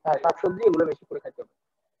 হ্যাঁ, শাকসবজি এগুলো বেশি করে খাইতে হবে।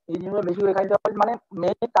 এই জিনিসগুলো বেশি করে খাইতে হবে, মানে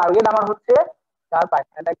মেইন টার্গেট আমার হচ্ছে তার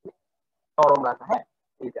পায়খানাটাকে নরম রাখা। হ্যাঁ,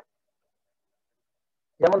 এইটা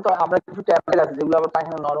যেমন তো আমরা কিছু ট্যাবলেট আছে যেগুলো আবার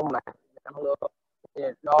পায়খানা নরম রাখে, হলো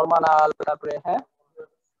নরমাল, তারপরে হ্যাঁ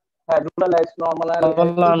হ্যাঁ ডুরালেক্স, নরমাল, এই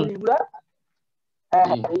জিনিসগুলো হ্যাঁ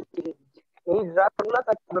জি। হ্যাঁ, এই ড্রাগগুলো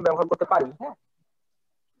আমরা ব্যবহার করতে পারি। হ্যাঁ,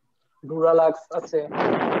 ডুরালাক্স আছে,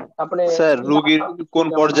 তারপরে স্যার রোগীর কোন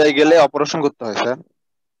যেমন পর্যায়ে গেলে অপারেশন করতে হয় স্যার?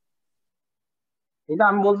 এটা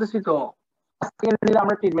আমি বলতেছি তো,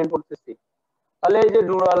 আমরা ট্রিটমেন্ট করতেছি। তাহলে এই যে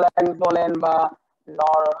ডুরালাক্স বলেন বা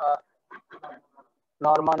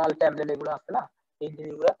নরমানাল ট্যাবলেট এগুলো আছে না, এই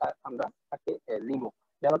জিনিসগুলো আমরা তাকে নিব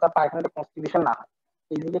যেন তার পায়খানাটা কনস্টিপেশন না হয়,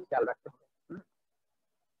 এই দিকে খেয়াল রাখতে হবে।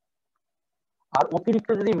 আর অতিরিক্ত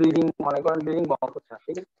যদি ব্লিডিং মনে করেন ব্লিডিং বন্ধ হচ্ছে না,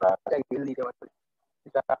 সেক্ষেত্রে দিতে পারি,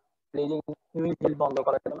 এটা ব্লিডিং ইমিডিয়েট বন্ধ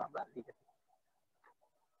করার জন্য আমরা দিতে পারি।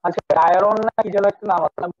 আচ্ছা, আয়রন না কি যেন একটা নাম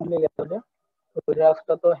আছে, ভুলে গেছে যে ওই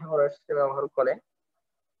ড্রাগসটা তো হেমোরয়েডস ব্যবহার করে,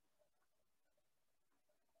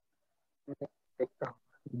 দেখতে হবে।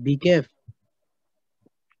 বিকেএফ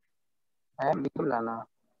হ্যাঁ, বিকুল না না,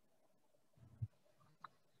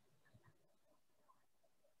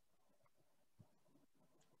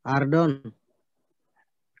 আরডন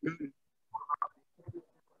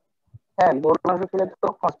হ্যাঁ, গরুর মাংস খেলে তো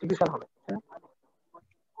কনস্টিটিউশন হবে।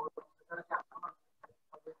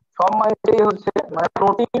 সব মাংসেই হচ্ছে মানে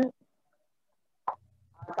প্রোটিন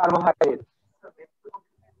কার্বোহাইড্রেট।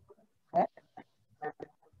 হ্যাঁ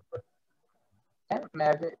হ্যাঁ,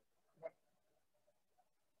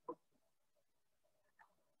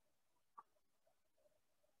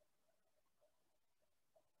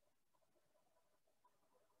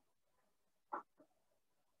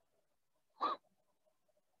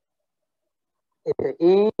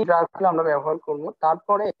 এই ড্রাগগুলো আমরা ব্যবহার করব।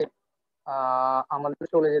 তারপরে আমাদের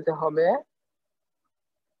চলে যেতে হবে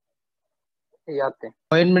ইয়াতে,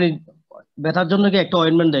 অয়েন্টমেন্ট ব্যথার জন্য কি একটা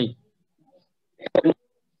অয়েন্টমেন্ট দেয়,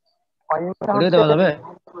 অয়েন্টমেন্টটা ওটাই হচ্ছে দেওয়া যাবে?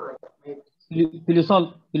 পিলিসল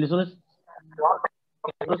পিলিসল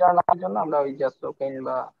জানার জন্য আমরা ওই জাস্টোকেইন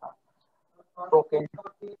বা প্রোকেইন।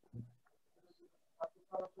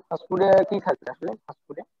 ফাস্টফুডে কি খাচ্ছে আসলে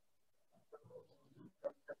ফাস্টফুডে?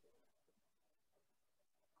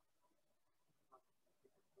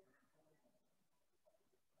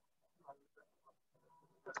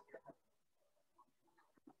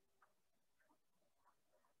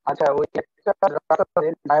 আচ্ছা, ওই একটা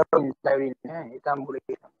ডায়োরিন, হ্যাঁ এটা আমি বলে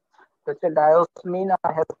দিলাম, হচ্ছে ডায়োসমিন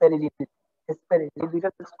আর হেসপেরিডিন। হেসপেরিডিন দুইটা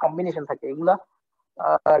কম্বিনেশন থাকে, এগুলা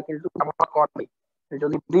কিন্তু ব্যবহার করে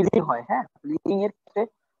যদি ব্লিডিং হয়। হ্যাঁ, ব্লিডিং এর ক্ষেত্রে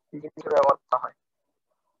এই জিনিসটা ব্যবহার করা হয়।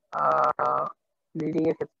 ব্লিডিং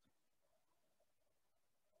এর ক্ষেত্রে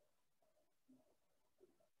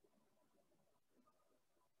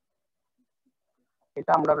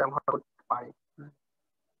এটা আমরা ব্যবহার করতে পারি।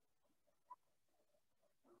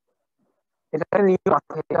 এটা নিয়ম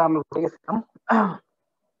আছে, এটা আমি ভুলে গেছিলাম।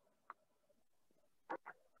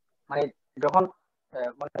 মানে যখন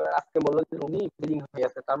মনে করেন আজকে বললো যে উনি ব্লিডিং হয়ে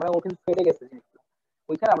গেছে, তার মানে ও কিন্তু ফেটে গেছে জিনিসটা,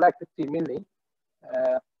 ওইখানে আমরা একটা ট্রিটমেন্ট দিই।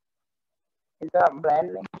 এটা ব্র্যান্ড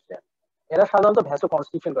নেম হচ্ছে, এরা সাধারণত ভ্যাসো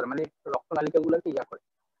কনস্ট্রিকশন করে, মানে রক্তনালিকা গুলোকে ইয়া করে।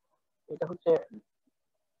 এটা হচ্ছে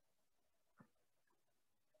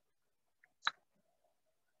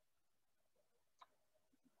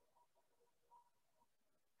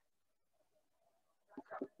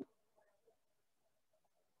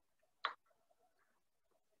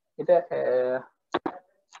এটা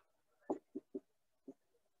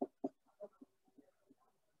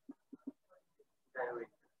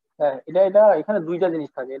হ্যাঁ, এটা এটা এখানে দুইটা জিনিস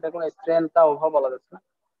থাকে, এটা কোনো স্ট্রেংথ তা অভাব বলা যাচ্ছে না।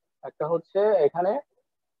 একটা হচ্ছে এখানে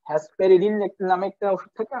হ্যাসপেরিডিন নামে একটা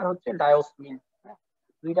ওষুধ থাকে, আর হচ্ছে ডায়োসমিন। হ্যাঁ,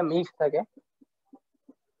 দুইটা মিক্স থাকে,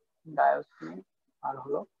 ডায়োসমিন আর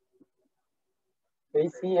হলো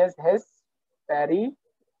এইচইএস হেসপ্যারিডিল,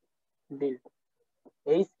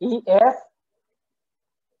 এইচইএস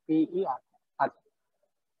পিইআর। আচ্ছা,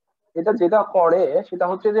 এটা যেটা করে সেটা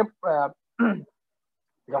হচ্ছে যে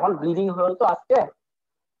যখন ব্লিডিং হলো তো আজকে,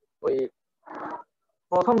 ওই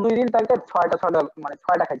প্রথম 2 দিন তাকে ছয়টা ছয়টা মানে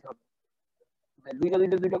ছয়টা খাইতে হবে, মানে দুইটা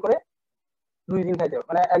দুইটা দুইটা করে 2 দিন খাইতে হবে,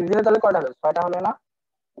 মানে একদিনে তাহলে কয়টা হবে, ছয়টা হলো না?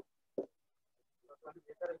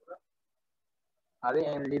 আরে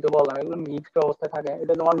এমডি তো বললাম, এগুলো মিক্সড অবস্থায় থাকে,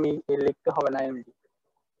 এটা তোমার লিখতে হবে না এমডি,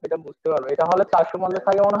 এটা বুঝতে পারবে। এটা হলে 450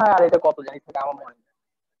 থাকে মনে হয়, আর এটা কত জানি থাকে আমার মনে নেই।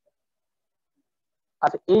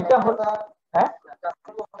 আচ্ছা, এইটা হলো হ্যাঁ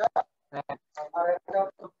হ্যাঁ, 450,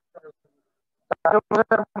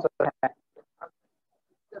 হ্যাঁ,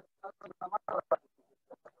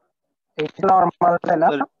 এটা নরমাল তাই না?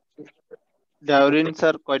 স্যার ডায়োরিন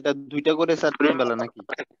স্যার কয়টা, 2টা করে স্যার 3 বেলা নাকি?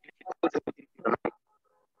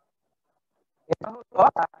 এটা হলো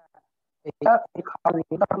এটা এই খাবার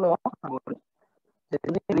নিয়মটা হলো যে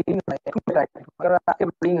যদি ব্লিডিং হয় একটু রাখতে হবে। কারণ আজকে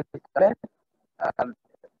ব্লিডিং হচ্ছে, তাহলে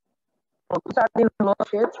প্রথম 4 দিন হলো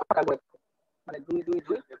সে 6টা করে, মানে 2 2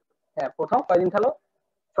 2, হ্যাঁ প্রথম কয়দিন খেলো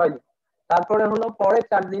 6 দিন, তারপরে হলো পরে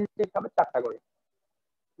 4 দিন সে খাবে 4টা করে,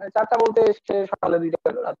 মানে 4টা বলতে সে সকালে 2টা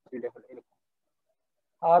হলো রাতে 2টা হলো এরকম।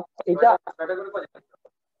 আর এটা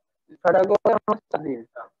 6টা করে 4 দিন,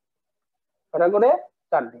 6টা করে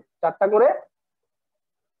 4 দিন, 4টা করে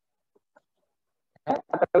হ্যাঁ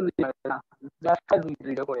 4টা করে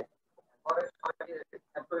 2টা করে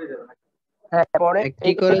হ্যাঁ পরে একটি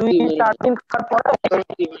করে 2-4 দিন খাওয়ার পরে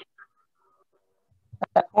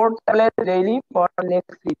তাহলে ডেইলি ফর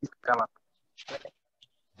নেক্সট 3 উইকস খাওয়া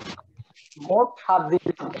মোট 7 দিন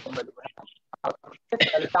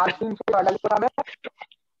তাহলে 4 দিন সে অর্ডার করাবে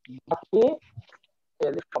বাকি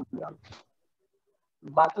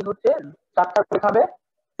বাকি হচ্ছে 4টা করে খাবে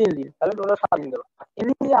 3 দিন তাহলে টোটাল 7 দিন গেল।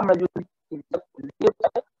 এমনি আমরা যদি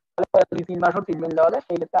 2-3 মাসও ট্রিটমেন্ট দেওয়া যায়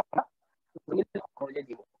সেই ক্ষেত্রে আমরা অনুযায়ী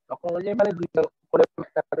দিব তখন অনুযায়ী মানে 2টা করে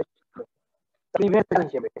প্রিভেন্শন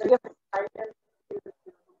হিসেবে ঠিক আছে।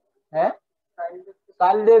 হ্যাঁ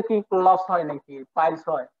চাইল্ডে কি লস হয় নাকি পাইলস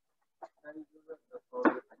হয়?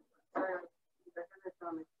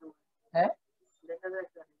 হ্যাঁ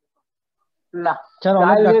না স্যার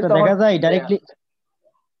অনেক চাইল্ডে ডাক্তার তখন দেখা যায় ডাইরেক্টলি,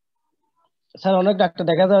 স্যার অনেক ডাক্তার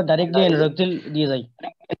দেখা যায় ডাইরেক্টলি এনরক্সিল দিয়ে যায়,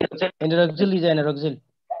 এনরক্সিল দিয়ে যায়, এনরক্সিল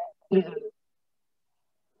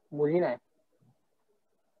বুঝি নাই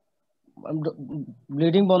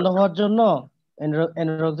ব্লিডিং বন্ধ হওয়ার জন্য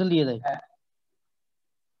এনরক্সিল দিয়ে যায়। হ্যাঁ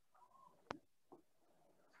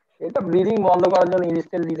এটা ব্লিডিং বন্ধ করার জন্য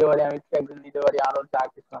ইনস্টেল দিতে পারি আমি একদিন দিতে পারি আরো যা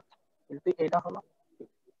কিছু আছে কিন্তু এটা হলো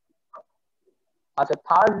আচ্ছা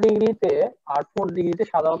 3rd ডিগ্রিতে আর 4th ডিগ্রিতে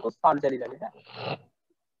সাধারণত সার্জারি লাগে। হ্যাঁ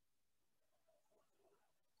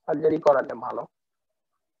সার্জারি করাটা ভালো।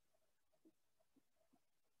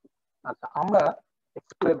 আচ্ছা আমরা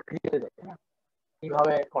একটু ভিডিও দেখি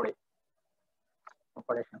কিভাবে করে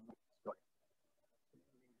অপারেশন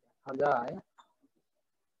দেখা যায়।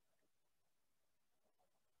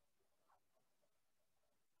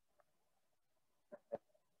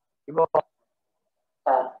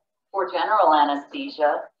 For general anesthesia,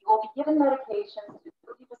 you will be given medications to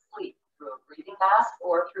put you to sleep through a breathing mask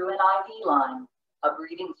or through an IV line. A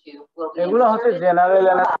breathing tube will be এগুলো হচ্ছে inserted জেনারেল into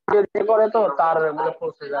অ্যানাস্থেসিয়া করে তো your তার right এগুলো eye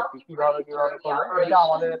process to R help কি you কিভাবে breathe কিভাবে during the করবে এটা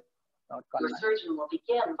আমাদের operation. Your surgeon will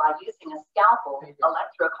begin by using a scalpel,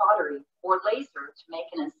 electrocautery, or laser to make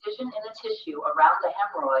an incision in the tissue around the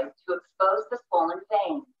hemorrhoid to expose the swollen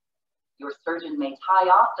vein. Your surgeon may tie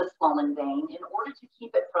off the swollen vein in order to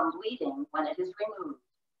keep it from bleeding when it is removed.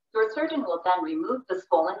 Your surgeon will then remove the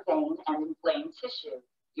swollen vein and inflamed tissue.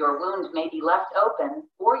 Your wound may be left open,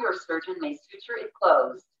 or your surgeon may suture it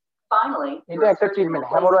closed. Finally, এটা একটা treatment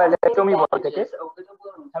haemorrhoidectomy বলে থেকে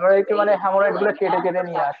haemorrhoidectomy মানে haemorrhoid গুলো কেটে কেটে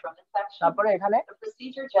নিয়ে আসে তারপরে এখানে the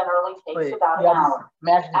procedure generally takes about an hour.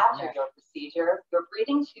 After your procedure, your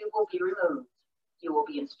breathing tube will be removed. You will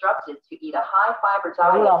be instructed to eat a high fiber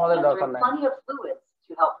diet and drink plenty of fluids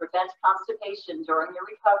to help prevent constipation during your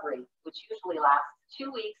recovery, which usually lasts 2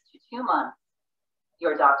 weeks to 2 months.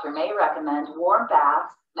 Your doctor may recommend warm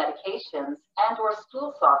baths, medications, and/or stool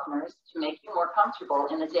softeners to make you more comfortable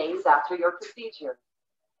in the days after your procedure.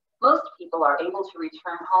 Most people are able to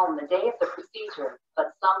return home the day of the procedure, but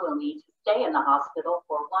some will need to stay in the hospital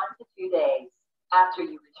for 1 to 2 days. After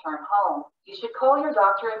you return home, you should call your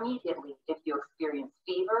doctor immediately if you experience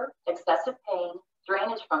fever, excessive pain,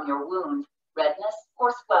 drainage from your wound, redness, or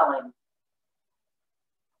swelling.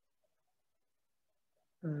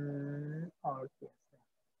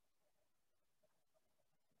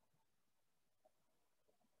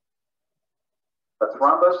 A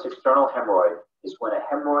thrombosed external hemorrhoid is when a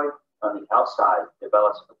hemorrhoid on the outside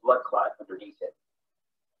develops a blood clot underneath it.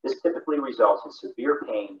 This typically results in severe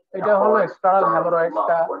pain in a hard, firm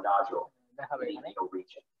lump or nodule in the anal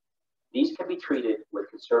region. These can be treated with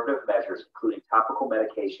conservative measures, including topical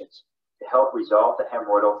medications, to help resolve the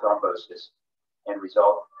hemorrhoidal thrombosis and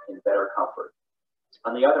result in better comfort.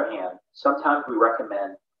 On the other hand, sometimes we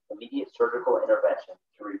recommend immediate surgical intervention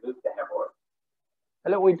to remove the hemorrhoid.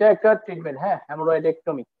 তাহলে ওইটা একটা treatment. হ্যাঁ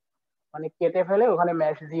haemorrhoidectomy মানে কেটে ফেলে ওখানে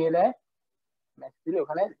mash দিয়ে দেয়, ম্যাশ দিলে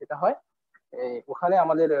ওখানে যেটা হয় ওখানে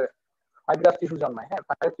আমাদের ফাইব্রাস টিস্যু জন্মায়। হ্যাঁ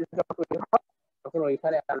ফাইব্রাস টিস্যু যখন তৈরি হয় তখন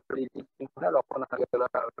ওইখানে রক্ত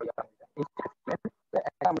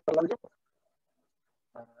আমরা বললাম যে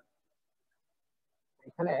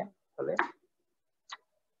এখানে তাহলে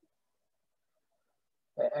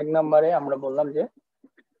 1 নম্বরে আমরা বললাম যে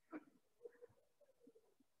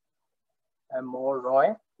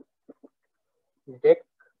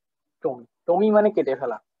হেমোরয়েডেক্টমি মানে কেটে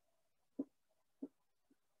ফেলা।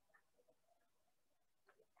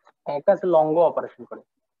 একটা আছে লঙ্গ অপারেশন করে।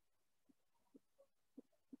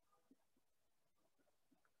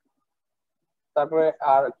 তারপরে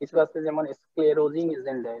আর কিছু আছে যেমন স্ক্লেরোজিং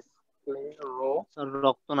এজেন্ডাইস স্ক্লেরো স্যার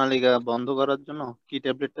রক্তনালিকা বন্ধ করার জন্য কি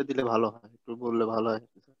ট্যাবলেটটা দিলে ভালো হয়, একটু বললে ভালো হয়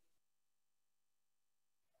স্যার।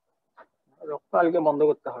 রক্তনালীকে বন্ধ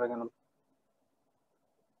করতে হবে কেন?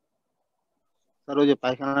 স্যার ওই যে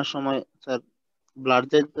পায়খানার সময় স্যার ব্লাড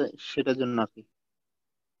যায় তো, সেটার জন্য আর কি।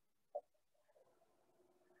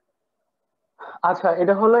 আচ্ছা,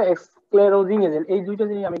 এটা হলো স্ক্লেরোজিং এজেন্ট। এই দুইটা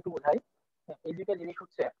জিনিস আমি একটু বোঝাই। এই দুইটা জিনিস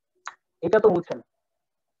হচ্ছে, এটা তো বুঝছেন,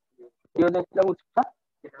 এটা বুঝছেন না,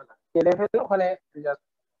 কেটে ফেলে ওখানে জাস্ট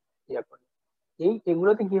ইয়া করে।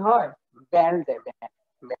 এগুলোতে কি হয়, ব্যান্ড দেয়, ব্যান্ড।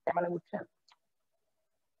 ব্যান্ড মানে বুঝছেন,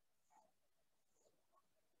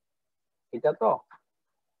 এটা তো,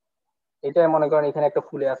 এটা মনে করেন এখানে একটা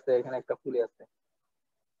ফুলে আছে, এখানে একটা ফুলে আছে,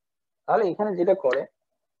 তাহলে এখানে যেটা করে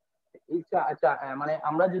আচ্ছা, মানে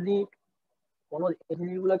আমরা যদি কোনো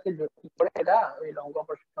জিনিসগুলোকে কি করে, এটা ওই লং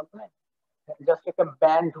অপারেশন মাধ্যমে জাস্ট একটা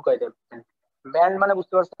ব্যান্ড ঢুকাই দেয়। ব্যান্ড মানে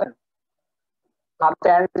বুঝতে পারছেন, আর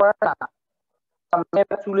ব্যান্ড করে না,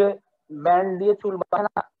 মেয়েরা চুলে ব্যান্ড দিয়ে চুল বাঁধে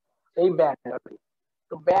না, এই ব্যান্ড আর কি।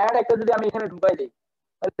 তো ব্যান্ড একটা যদি আমি এখানে ঢুকাই দিই,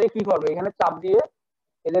 তাহলে কি করবে, এখানে চাপ দিয়ে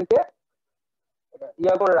এদেরকে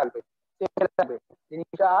ইয়া করে রাখবে, চেপে রাখবে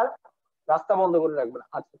জিনিসটা, আর রাস্তা বন্ধ করে রাখবে না।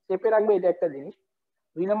 আচ্ছা, চেপে রাখবে, এটা একটা জিনিস।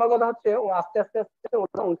 2 নম্বর কথা হচ্ছে, ও আস্তে আস্তে আস্তে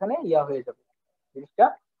ওটা ওইখানে ইয়া হয়ে যাবে, জিনিসটা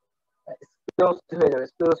স্ক্লেরোসিস হয়ে যাবে।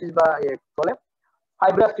 স্ক্লেরোসিস বা বলে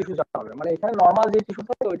ফাইব্রাস টিস্যু হবে, মানে এখানে নর্মাল যে টিস্যু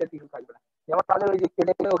থাকে ওইটা টিস্যু থাকবে না। যেমন তাদের ওই যে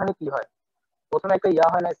কেটে গেলে ওখানে কি হয়, প্রথমে একটা ইয়া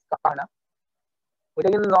হয় না, স্কার হয় না, ওইটা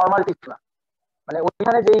কিন্তু নর্মাল টিস্যু না, মানে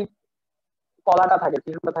ওইখানে যেই কলাটা থাকে,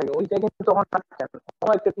 টিস্যুটা থাকে, ওইটা কিন্তু তখন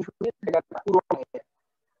একটা টিস্যু পুরো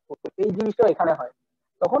এই জিনিসটা এখানে হয়।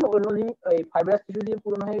 তখন অন্য জিনিস এই ফাইব্রাস টিস্যু দিয়ে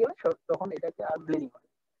পূরণ হয়ে গেলে তখন এটাকে আর ব্লিডিং হয়।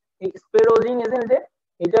 এই স্ক্লেরোজিং এজেন্টে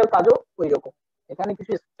এটার কাজও ওই রকম। এখানে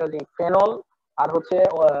কিছু ফেনল আর হচ্ছে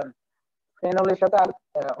ফেনলের সাথে আর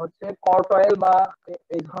হচ্ছে কর্টয়েল বা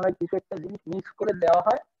এই ধরনের কিছু একটা জিনিস মিক্স করে দেওয়া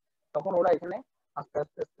হয়, তখন ওরা এখানে আস্তে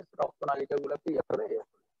আস্তে আস্তে রক্তনালিকা গুলোকে ইয়ে করে।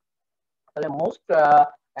 তাহলে মোস্ট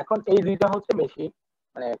এখন এই দুইটা হচ্ছে বেশি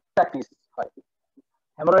মানে প্র্যাকটিস হয়,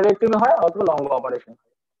 হেমোরয়েডেক্টমি হয় অথবা লং অপারেশন হয়।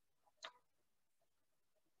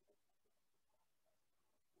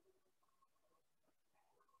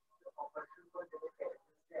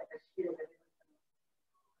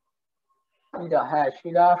 হ্যাঁ,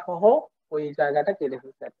 শিরা সহ ওই জায়গাটা কেটে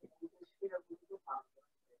ফেলছে আর কি।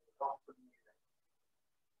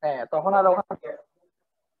 হ্যাঁ, তখন আর ওখানে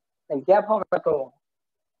গ্যাপ হবে না তো,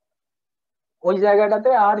 ওই জায়গাটাতে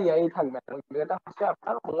আর ইয়াই থাকবে না। ওই জায়গাটা হচ্ছে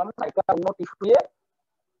আপনার বললাম না, একটা অন্য টিস্যু দিয়ে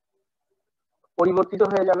পরিবর্তিত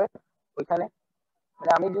হয়ে যাবে ওইখানে।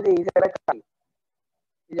 মানে আমি যদি এই জায়গাটা খাই,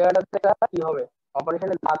 এই জায়গাটাতে কি হবে,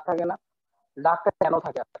 অপারেশনের দাগ থাকে না, দাগটা কেন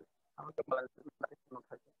থাকে আসলে আমাকে বলেন, কেন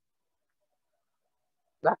থাকে?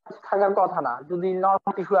 দাগ থাকার কথা না, যদি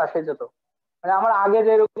নর্মাল টিস্যু আসে যেত, মানে আমার আগে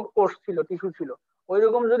যেরকম কোর্স ছিল, টিস্যু ছিল, ওই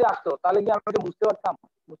রকম যদি আসতো, তাহলে কি আমি বুঝতে পারতাম?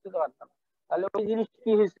 বুঝতে তো পারতাম। তাহলে ওই জিনিস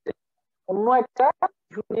কি হয়েছে, অন্য একটা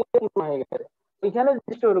টিস্যু দিয়ে পূর্ণ হয়ে গেছে, এখানে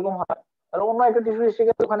জিনিসটা ওরকম হয়। তাহলে অন্য একটা টিস্যু এসে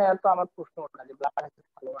গেছে ওখানে, আর তো আমার প্রশ্ন না যে ব্লাড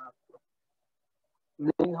ভালো না,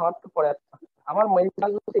 ব্লিডিং হওয়ার তো পরে আমার মেইন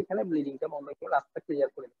কাজ হচ্ছে এখানে ব্লিডিংটা বন্ধ করে রাস্তা ক্লিয়ার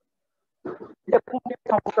করে। এটা খুব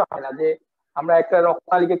সমস্যা হয় না যে আমরা একটা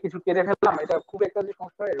রক্তনালীকে কিছু কেটে ফেললাম, এটা খুব একটা যে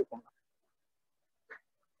সমস্যা হয় এরকম না।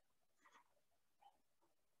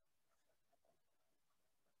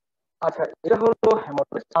 আচ্ছা, এটা হলো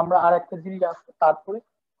হেমোরয়েড। আমরা আর একটা জিনিস আছে, তারপরে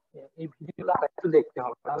এই ভিডিওটা আর একটু দেখতে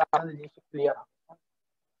হবে, তাহলে আমাদের জিনিসটা ক্লিয়ার হবে।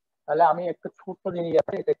 তাহলে আমি একটা ছোট্ট জিনিস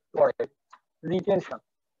আছে, এটা একটু পরে, রিটেনশন।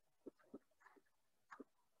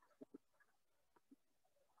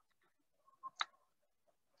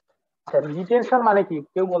 আচ্ছা, রিটেনশন মানে কি,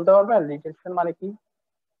 কেউ বলতে পারবেন রিটেনশন মানে কি?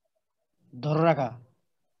 ধরে রাখা।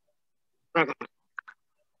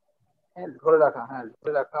 হ্যাঁ, ধরে রাখা। হ্যাঁ,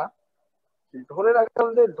 ধরে রাখা। ধরে রাখা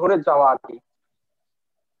বলতে ধরে যাওয়া আর কি।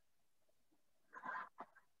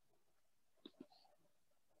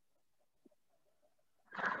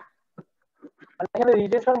 মানে এখানে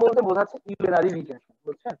রিটেনশন বলতে বোঝাচ্ছে ইউরিনারি রিটেনশন,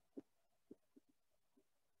 বুঝছেন?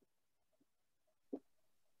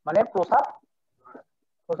 মানে প্রসাব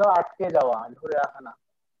প্রসাব আটকে যাওয়া, ধরে রাখা না।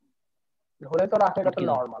 ধরে তো রাখা, এটা তো আটকে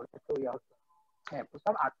যাওয়া। নর্মাল। হ্যাঁ,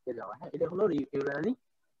 প্রসাব আটকে যাওয়া, হ্যাঁ, এটা হলো ইউরিনারি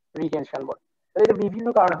রিটেনশন বলে। এটা বিভিন্ন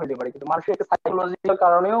কারণে হতে পারে, কিন্তু মানুষের একটা সাইকোলজিক্যাল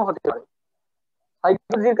কারণেও হতে পারে।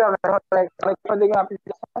 সাইকোলজির কারণে দেখবেন আপনি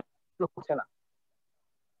হচ্ছে না,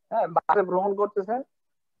 হ্যাঁ, বাসে ভ্রমণ করতেছেন,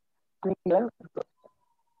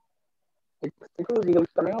 সাইকোলজিক্যাল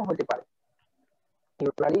কারণেও হতে পারে।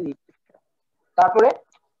 তারপরে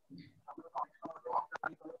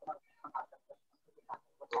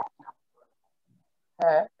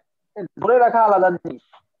হ্যাঁ, ধরে রাখা আলাদা জিনিস,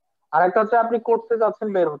 আর একটা হচ্ছে আপনি করতে যাচ্ছেন,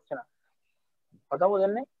 বের হচ্ছে না, কথা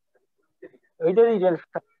বোঝেন নাই, ওইটারই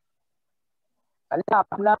রিটেনশন। মানে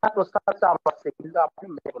আপনার প্রস্তাব চাপ আছে কিন্তু আপনি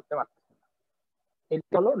বের করতে পারছেন না,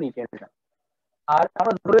 এটা হলো রিটেনশন। আর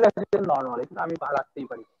আমরা ধরে রাখছি যে নর্মাল, কিন্তু আমি রাখতেই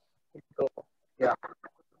পারি, কিন্তু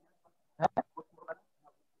হ্যাঁ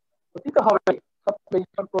ক্ষতি তো হবে।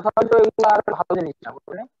 সব প্রস্তাব তো এগুলো আর ভালো জিনিস না,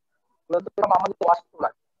 বুঝলেন? এগুলো তো সব আমাদের ওয়াশ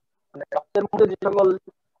প্রোডাক্ট, মানে রক্তের মধ্যে যে সকল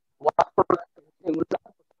ওয়াশ প্রোডাক্ট এগুলো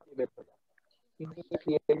বের হয়ে যায়।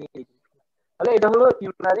 তাহলে এটা হলো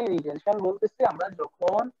ইউরিনারি রিটেনশন। বলতেছি আমরা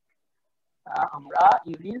যখন আমরা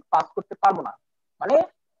ইউরিন পাস করতে পারবো না, মানে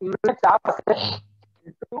ইউরিনের চাপ আছে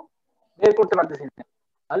কিন্তু বের করতে পারতেছি না,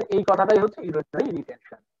 তাহলে এই কথাটাই হচ্ছে ইউরিনারি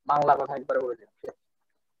রিটেনশন। বাংলা কথা একবারে বলে দিচ্ছি।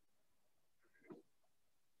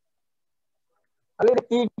 তাহলে এটা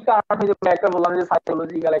কি কারণ হতে পারে? একটা বললাম যে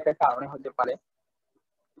সাইকোলজিক্যাল একটা কারণে হতে পারে।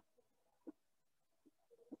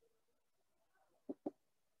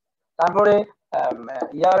 তারপরে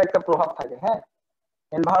ইয়ার একটা প্রভাব থাকে, হ্যাঁ,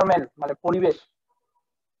 এনভায়রনমেন্ট মানে পরিবেশ।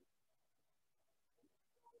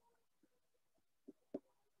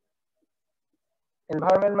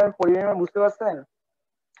 এনভায়রনমেন্ট মানে পরিবেশ, বুঝতে পারছেন?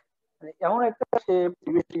 মানে এমন একটা সে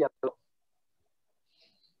পরিবেশে গেল,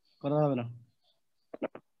 করা হবে না,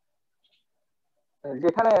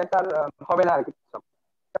 যেখানে তার হবে না আর কি,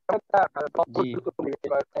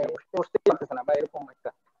 না বা এরকম একটা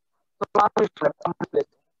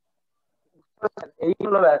এই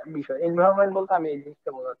হলো বিষয়। এনভায়রনমেন্ট বলতে আমি এই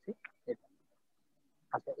জিনিসটা বোঝাচ্ছি।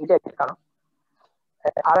 আচ্ছা, এটা একটা কারণ।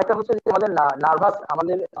 আর একটা হচ্ছে যে আমাদের নার্ভাস,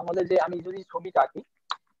 আমাদের আমাদের যে আমি যদি ছবিটা আঁকি,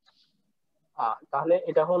 তাহলে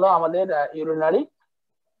এটা হলো আমাদের ইউরিনারি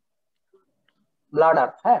ব্লাডার।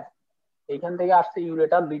 হ্যাঁ, এইখান থেকে আসছে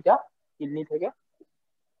ইউরেটার দুইটা কিডনি থেকে।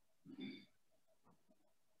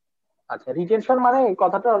 আচ্ছা, রিটেনশন মানে এই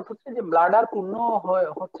কথাটার অর্থ হচ্ছে যে ব্লাডার পূর্ণ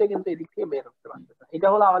হচ্ছে কিন্তু এদিক থেকে বের হতে পারছে না। এটা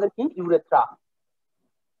হলো আমাদের কি ইউরেথ্রা।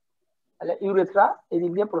 তাহলে ইউরেথ্রা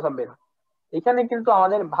এদিক দিয়ে প্রস্রাব বের হয়। এখানে কিন্তু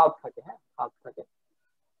আমাদের ভালভ থাকে, হ্যাঁ ভালভ থাকে,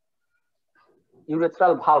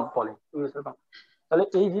 ইউরেথ্রাল ভালভ বলে, ইউরেথ্রাল ভালভ। তাহলে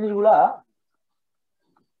এই জিনিসগুলা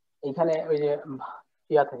এখানে ওই যে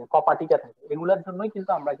ইয়া থাকে, কপাটিকা থাকে, এগুলোর জন্যই কিন্তু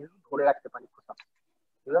আমরা কিন্তু ধরে রাখতে পারি প্রস্রাব।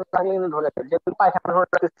 এগুলো থাকলে কিন্তু ধরে রাখতে, যেহেতু পায়খানা ধরে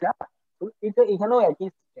রাখতেছি না, এটা এখানেও একই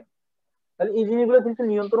সিস্টেম। তাহলে এই জিনিসগুলো কিন্তু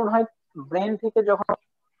নিয়ন্ত্রণ হয় ব্রেন থেকে, যখন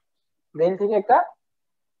ব্রেন থেকে একটা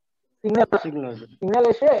সিগন্যাল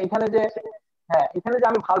এসে এখানে যে, হ্যাঁ এখানে যে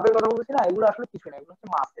আমি ভালভের কথা বলছি না, এগুলো আসলে কিছু না, এগুলো হচ্ছে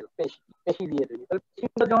মাসেল, পেশি, পেশি দিয়ে তৈরি। তাহলে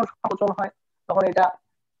পেশিগুলো যখন সংকোচন হয় তখন এটা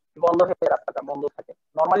বন্ধ হয়ে, রাস্তাটা বন্ধ থাকে,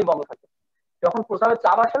 নর্মালি বন্ধ থাকে। যখন প্রস্রাবের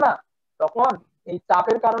চাপ আসে না, তখন এই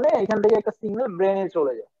চাপের কারণে এখান থেকে একটা সিগন্যাল ব্রেনে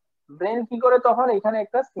চলে যায়। ব্রেন কি করে তখন এখানে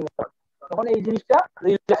একটা সিগন্যাল, তখন এই জিনিসটা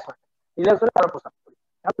রিল্যাক্স হয়, রিল্যাক্স হলে আরো প্রস্রাব করি।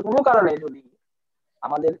 কোনো কারণে যদি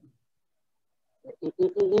আমাদের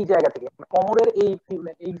এই জায়গা থেকে কোমরের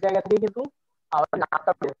এই জায়গা থেকে কিন্তু আমাদের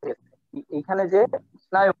নাকটা বের হয়ে গেছে, এইখানে যে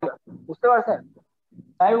স্নায়ুগুলো, বুঝতে পারছেন?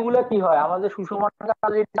 স্নায়ুগুলো কি হয় আমাদের সুষমান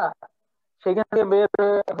যেটা, সেখান থেকে বের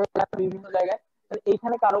হয়ে বিভিন্ন জায়গায়।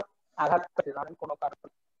 এইখানে কারো আঘাত পেয়েছে, ধরেন কোনো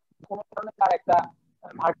কারণে তার একটা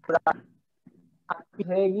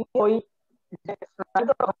হয়ে গিয়ে ওই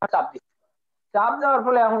স্নায়ুটা চাপ দিচ্ছে, চাপ দেওয়ার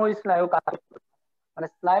ফলে এখন ওই স্নায়ু কাজ, মানে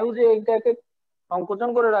স্নায়ু যে এইটাকে সংকোচন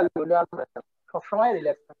করে রাখবে সবসময়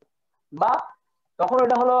রিল্যাক্স থাকে, বা তখন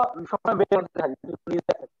এটা হলো সবসময় বের হতে থাকে।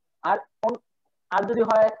 আর আর যদি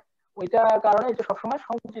হয় ওইটার কারণে এটা সবসময়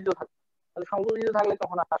সংকুচিত থাকে, তাহলে সংকুচিত থাকলে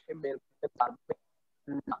তখন আর সে বের করতে পারবে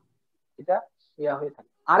না, এটা ইয়া হয়ে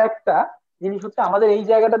থাকে। আর একটা জিনিস হচ্ছে আমাদের এই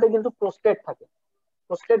জায়গাটাতে কিন্তু প্রোস্টেট থাকে,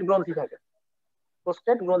 প্রোস্টেট গ্রন্থি থাকে,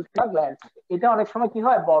 প্রোস্টেট গ্রন্থি বা গ্ল্যান্ড থাকে। এটা অনেক সময় কি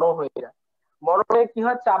হয় বড় হয়ে যায়, বড় হয়ে কি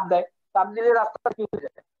হয় চাপ দেয়, চাপ দিলে রাস্তাটা কি হয়ে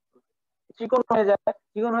যায়, চিকন হয়ে যায়,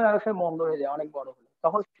 চিকন হয়ে অনেক সময় বন্ধ হয়ে যায় অনেক বড় হলে,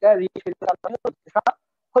 তখন সেটা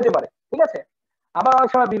হতে পারে, ঠিক আছে। আবার অনেক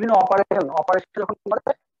সময় বিভিন্ন অপারেশন যখন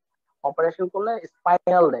করে, অপারেশন করলে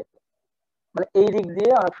স্পাইনাল দেয়, মানে এই দিক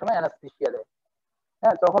দিয়ে অনেক সময় অ্যানাস্থেসিয়া দেয়।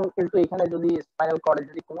 হ্যাঁ, তখন কিন্তু এখানে যদি স্পাইনাল কর্ডে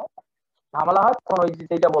যদি কোনো ঝামেলা হয়, তখন ওই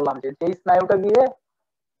যেটা বললাম যে যেই স্নায়ুটা গিয়ে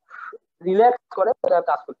রিল্যাক্স করে তারা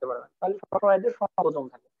কাজ করতে পারবে, তাহলে সবসময় যে সংকোচন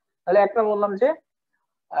থাকে। তাহলে একটা বললাম যে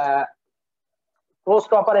পোস্ট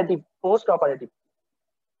অপারেটিভ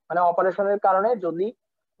মানে অপারেশনের কারণে যদি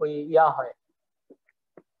ওই ইয়া হয়,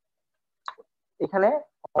 এখানে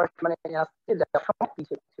মানে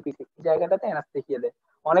জায়গাটাতে অ্যানাস্থেসিয়া দেয়।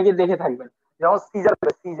 অনেকে দেখে থাকবেন যখন সিজার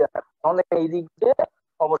তখন এই দিক দিয়ে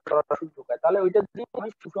অবস্থাটা শুরু হয়, তাহলে ওইটা যদি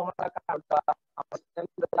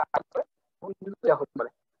হতে পারে।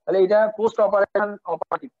 তাহলে এটা পোস্ট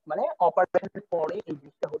অপারেটিভ মানে অপারেশনের পরে এই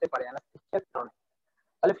জিনিসটা হতে পারে অ্যানাস্থেসিয়ার কারণে।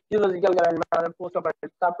 তাহলে ফিজিওলজিক্যাল পোস্ট অপারেটিভ।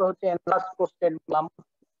 তারপর হচ্ছে এনলার্জ প্রোস্টেট গ্ল্যান্ড,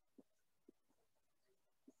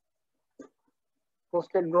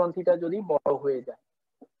 প্রোস্টেট গ্রন্থিটা যদি বড় হয়ে যায়,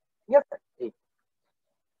 ঠিক আছে।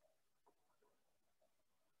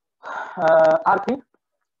 আর কি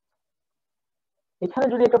এখানে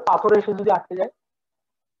যদি একটা পাথর এসে যদি আটকে যায়,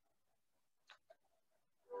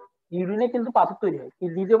 ইউরিনে কিন্তু পাথর তৈরি হয়,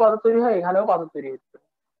 কিডনিতেও পাথর তৈরি হয়, এখানেও পাথর তৈরি হচ্ছে।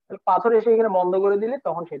 পাথর এসে এখানে বন্ধ করে দিলে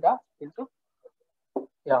তখন সেটা কিন্তু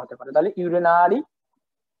ইয়া হতে পারে। তাহলে ইউরিনারি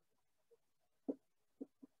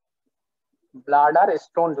ব্লাডার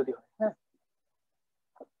স্টোন যদি হয়, হ্যাঁ,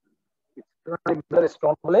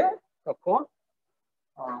 স্টোন হলে তখন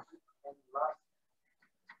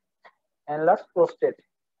এনলার্জ প্রোস্টেট,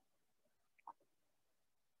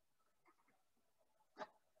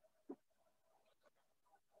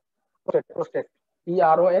 প্রোস্টেট PROSTATE,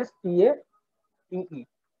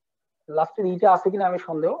 লাস্টের ইটা আছে কিনা আমি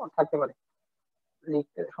সন্দেহ থাকতে পারে,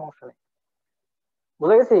 লিখতে সমস্যা নেই।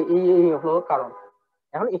 বোঝা গেছে? এই হলো কারণ।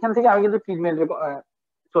 এখন এখান থেকে আমি কিন্তু ট্রিটমেন্টে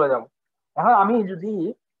চলে যাব। এখন আমি যদি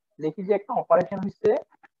দেখি যে একটা অপারেশন হচ্ছে,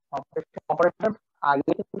 অপারেশন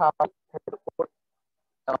আগে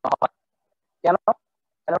কেন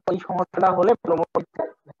এই সমস্যাটা হলে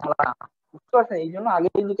বুঝতে পারছেন, এই জন্য আগে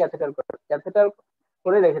কিন্তু ক্যাথেটার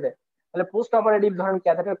করে রেখে দেয়। তাহলে পোস্ট অপারেটিভ ধরেন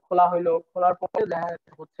ক্যাথেটার খোলা হইলো, খোলার পরে দেখা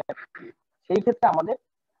হচ্ছে, সেই ক্ষেত্রে আমাদের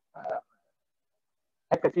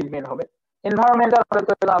একটা ট্রিটমেন্ট হবে। এনভায়রনমেন্টাল হবে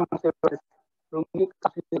যে আপনি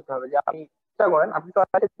চেষ্টা করেন, আপনি তো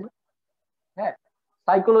হ্যাঁ,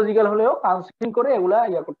 সাইকোলজিক্যাল হলেও কাউন্সিলিং করে এগুলা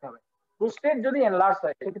ইয়া করতে হবে। প্রোস্টেট যদি এনলার্জ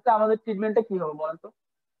হয় সেক্ষেত্রে আমাদের ট্রিটমেন্টটা কি হবে বলেন তো?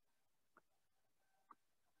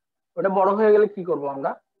 ওটা বড় হয়ে গেলে কি করব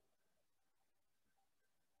আমরা?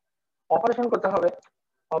 অপারেশন করতে হবে,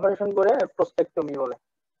 অপারেশন করে প্রোস্টেক্টমি বলে।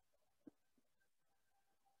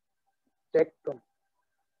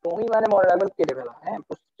 টমি মানে মনে রাখবেন কেটে ফেলা, হ্যাঁ,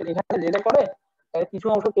 এখানে যেটা করে কিছু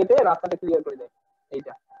অংশ কেটে রাস্তাটা ক্লিয়ার করে দেয়,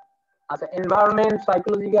 এইটা। আচ্ছা, এনভায়রনমেন্ট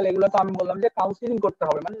সাইকোলজিক্যাল এগুলো তো আমি বললাম যে কাউন্সিলিং করতে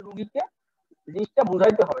হবে, মানে রোগীকে জিনিসটা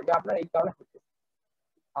বুঝাইতে হবে যে আপনার এই কারণে হচ্ছে।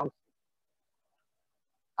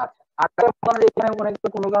 আচ্ছা, আর এখানে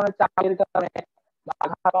কোনো কারণে চাপের কারণে বা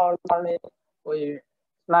আঘাত পাওয়ার কারণে ওই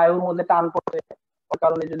স্নায়ুর মধ্যে টান পড়ে, ওর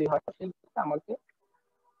কারণে যদি হয় সেই ক্ষেত্রে আমাকে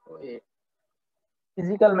ওই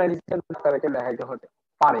ফিজিক্যাল মেডিসিন ডাক্তারকে দেখাইতে হতে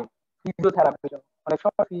পারে। ফিজিওথেরাপি, অনেক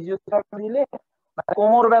সময় ফিজিওথেরাপি দিলে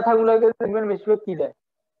কোমর ব্যথা গুলোকে দেখবেন বেশিরভাগ কি দেয়,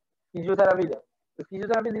 ফিজিওথেরাপি দেয়।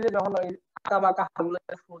 ফিজিওথেরাপি দিলে যখন ওই আঁকা বাঁকা হাতগুলো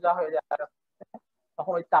সোজা হয়ে যায়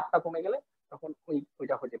তখন ওই চাপটা কমে গেলে তখন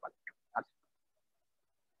ওইটা হতে পারে। আচ্ছা,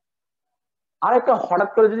 আর একটা হঠাৎ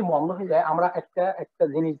করে যদি বন্ধ হয়ে যায়, আমরা একটা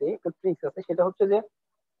জিনিস দিই, একটা ট্রিক্স আছে, সেটা হচ্ছে যে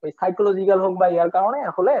ওই সাইকোলজিক্যাল হোক বা ইয়ার কারণে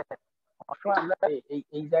হলে অসময় আমরা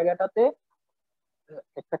এই জায়গাটাতে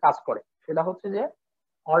একটা কাজ করে, সেটা হচ্ছে যে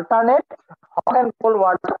alternate hot and cold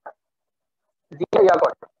water দিয়ে ইয়া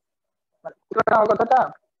করে। মানে কথাটা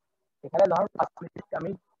এখানে ধরুন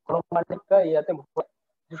আমি গরম পানিটা ইয়াতে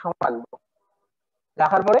কিছু সময় রাখবো,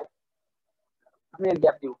 রাখার পরে আমি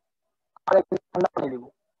গ্যাপ দিব, আর একটু ঠান্ডা পানি দিব।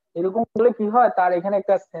 এরকম করলে কি হয়, তার এখানে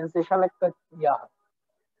একটা সেন্সেশন, একটা ইয়া হয়,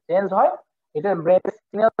 চেঞ্জ হয়, এটা ব্রেন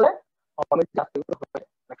সিগন্যালে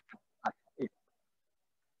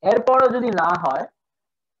এরপরও যদি না হয়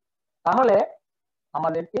তাহলে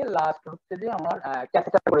আমাদেরকে লাস্ট হচ্ছে যে আমার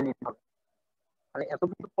ক্যাথেটার করে দিতে হবে। মানে এত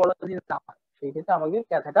কিছু পরে যদি না হয় সেই ক্ষেত্রে আমাকে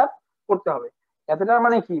ক্যাথেটার করতে হবে। ক্যাথেটার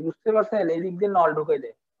মানে কি বুঝতে পারছেন? এই দিক দিয়ে নল ঢুকে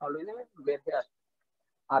দেয়, নল ঢুকে দেবে, বের হয়ে আসে।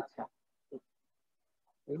 আচ্ছা,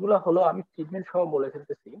 এগুলো হলো আমি ট্রিটমেন্ট সহ বলে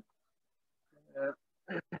ফেলতেছি।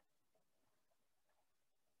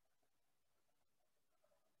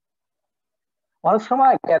 অনেক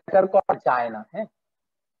সময় ক্যাথেটার করা যায় না, হ্যাঁ,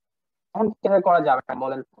 এখন ক্যাথেটার করা যাবে না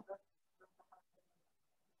বলেন?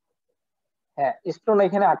 হ্যাঁ, স্টোন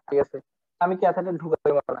এখানে আটকে গেছে, আমি ক্যাথেটার ঢুকাতে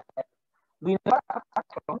পারবো না। 2 নাম্বার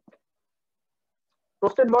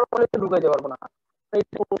প্রোস্টেট বড় হলে ঢুকাইতে পারবো না, এই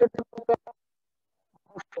প্রোস্টেট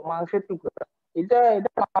মাংসের টুকরা, এটা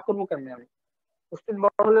পাক করবো কেমনি আমি? প্রোস্টেট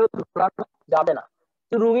বড় হলেও যাবে না,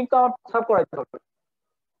 রোগীকে আমার প্রস্রাব করাইতে হবে।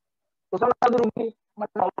 প্রস্রাব রোগী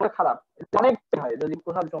মানে অবস্থা খারাপ, অনেক হয় যদি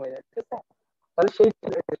প্রস্রাব জমে যায়, ঠিক আছে? তাহলে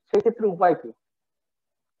সেই ক্ষেত্রে উপায় কি?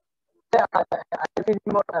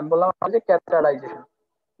 বললাম যে ক্যাথেটারাইজেশন,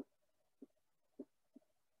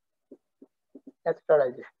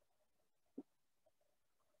 ক্যাথেটারাইজেশন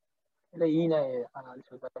এটা নাই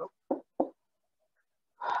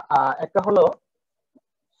একটা হলো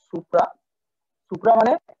সুপ্রা, সুপ্রা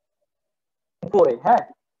মানে উপরে, হ্যাঁ,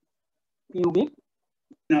 পিউবিক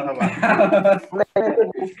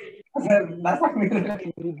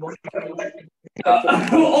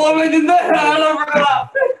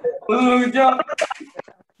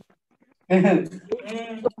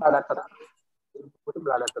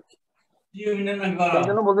এই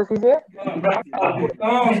জন্য বলতেছি যে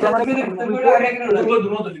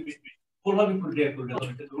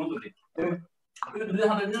তুলে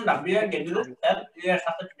হাতে দিন ডাবিয়া গেদিল এর এর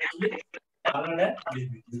সাথে তুলে তাহলে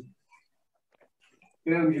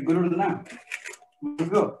গুরু না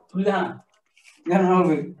গুরু তুলে হ্যাঁ জানা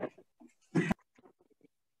হবে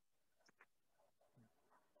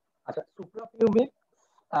আচ্ছা সুপ্রাপিউবিক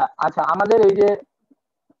আচ্ছা আমাদের এই যে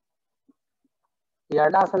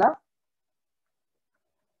ইয়াটা আছে না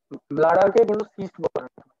ব্লাডারকে কিন্তু সিস্ট বলে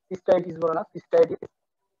না সিস্টাইটিস বলে না সিস্টাইটিস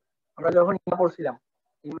আমরা যখন ইয়া পড়ছিলাম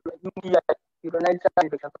ইউরিনারি ট্র্যাক্ট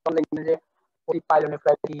ইনফেকশন তখন দেখবেন যে ওই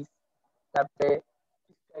পাইলোনেফ্রাইটিস তারপরে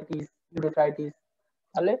সিস্টাইটিস ইউরেথ্রাইটিস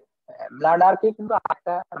তাহলে ব্লাডারকে কিন্তু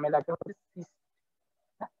আরেকটা নামে ডাকা হচ্ছে সিস্ট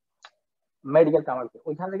মেডিকেল টার্মে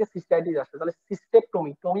ওইখান থেকে সিস্টাইটিস আসছে তাহলে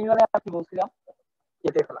সিস্টেকটমি টমি মানে আমি বলছিলাম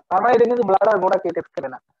কেটে ফেলা তার মানে এটা কিন্তু ব্লাডার গোড়া কেটে ফেলে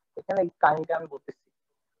না এখানে এই কাহিনীটা আমি বলতেছি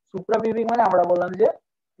সুপ্রাপিউবিক মানে আমরা বললাম যে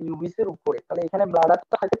পিউবিসের উপরে তাহলে এখানে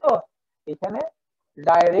ব্লাডারটা থাকে তো এখানে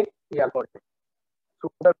ডাইরেক্ট ইয়া করে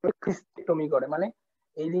সুপ্রাপিউবিক সিস্টেকটমি করে মানে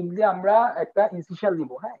এই দিক দিয়ে আমরা একটা ইনসিশন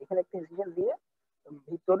দিব হ্যাঁ এখানে একটা ইনসিশন দিয়ে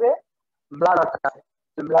ভিতরে ব্লাডারটা আছে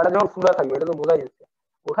ব্লাডার যখন ফুলা থাকবে এটা তো বোঝা যাচ্ছে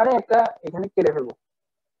ওখানে একটা এখানে কেটে ফেলবো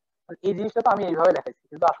এই জিনিসটা তো আমি এইভাবে দেখাচ্ছি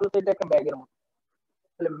কিন্তু আসলে তো এটা একটা ব্যাগের মতো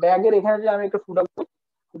তাহলে ব্যাগের এখানে যে আমি একটা ফুটা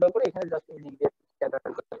করে এখানে জাস্ট এই দিক দিয়ে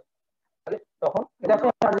তাহলে তখন এটা একটা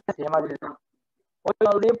এমার্জেন্সি ওই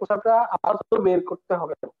জল দিয়ে প্রসাবটা আপাতত বের করতে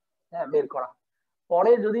হবে হ্যাঁ বের করা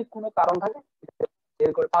পরে যদি কোনো কারণ থাকে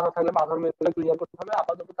বের করে পাথর থাকলে পাথর বের করে ক্লিয়ার করতে হবে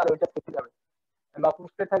আপাতত তার ওইটা থেকে যাবে বা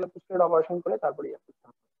পুস্টেড থাকলে পুস্টেড অপারেশন করে তারপরে ইয়ে করতে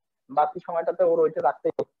হবে বাকি সময়টাতে ওর ওইটা রাখতে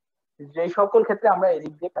যে সকল ক্ষেত্রে আমরা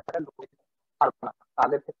এদিক দিয়ে কাটাটা ঢুকে পারবো না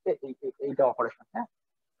তাদের ক্ষেত্রে এইটা অপারেশন হ্যাঁ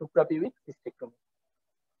সুপ্রাপিউবিক সিস্টেকটমি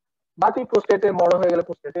বাকি প্রোস্টেটে বড় হয়ে গেলে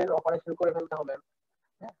প্রোস্টেটের অপারেশন করে ফেলতে হবে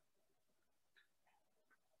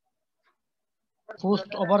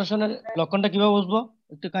পোস্ট অপারেশনের লক্ষণটা কিভাবে বুঝবো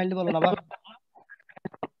একটু কাইন্ডলি বলুন আবার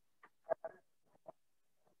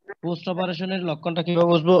পোস্ট অপারেশনের লক্ষণটা কিভাবে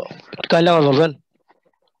বুঝবো কাইন্ডলি আবার বলবেন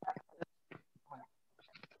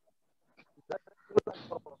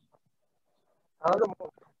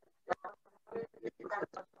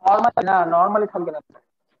নরমালি থাকবে না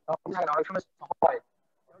অনেক সময় হয়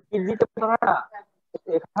কিডনিতে না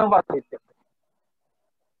এখানেও বাধা দিতে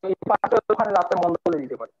এই পাশে ওখানে রাতে বন্ধ করে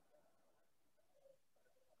দিতে পারে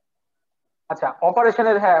আচ্ছা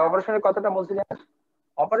অপারেশনের হ্যাঁ অপারেশনের কথাটা বলছিলেন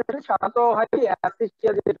অপারেশনের সাধারণত হয় কি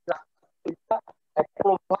অ্যানেস্থেসিয়া যে একটা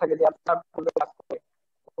প্রভাব থাকে যে আপনার কাজ করে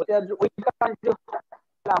ওটা ওই কারণে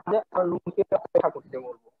আমাদের রুমকে অপেক্ষা করতে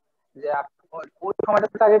বলবো যে ওই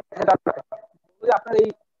সময়টাতে আগে আপনার এই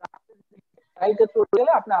সাইডে চলে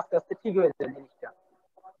গেলে আপনি আস্তে আস্তে ঠিক হয়ে যাবে জিনিসটা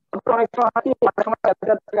অনেক সময়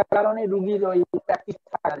কারণে রুগীর ওই প্র্যাকটিস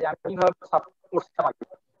থাকে যে আমি কিভাবে সাপোর্ট করতে পারি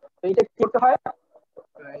এইটা কি করতে হয়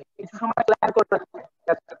কিছু সময় প্ল্যান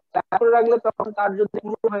করে রাখলে তখন তার যদি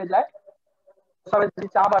পুরো হয়ে যায় সবাই যদি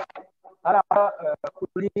চাপ আসে আর আমরা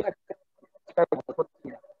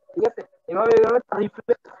ঠিক আছে এভাবে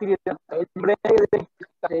রিফ্লেক্স ফিরিয়ে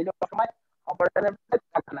এই সময় অপারেশনের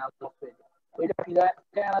থাকে না ওইটা ফিরে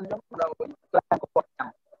আনার জন্য আমরা ওই প্ল্যান করতাম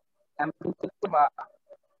বা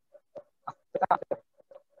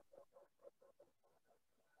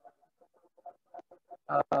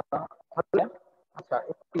আচ্ছা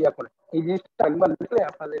ক্লিয়ার করে এই জিনিসটা একবার দেখলে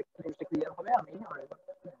আপনাদের জিনিসটা ক্লিয়ার হবে আমি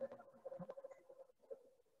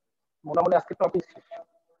মোটামুটি আজকে টপিক শেষ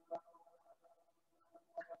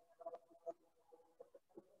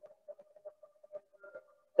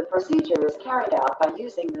The procedure is carried out by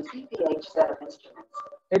using the CPH set of instruments.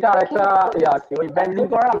 এটা আরেকটা আছে ওই ব্যান্ডিং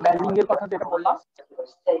করা ব্যান্ডিং এর কথা যেটা বললাম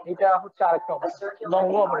এটা হচ্ছে আরেকটা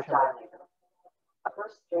লঙ্গ operation A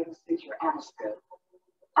first string suture anescope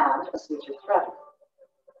and a suture threader.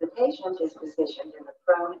 The patient is positioned in the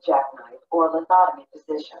prone jackknife or lithotomy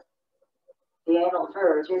position. The anal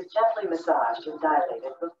verge is gently massaged and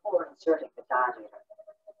dilated before inserting the dilator.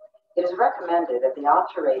 It is recommended that the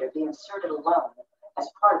obturator be inserted alone as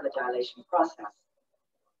part of the dilation process.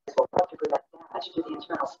 This will help to prevent damage to the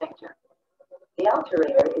internal sphincter. The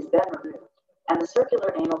obturator is then removed, and the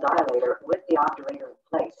circular anal dilator with the obturator in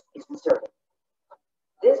place is inserted.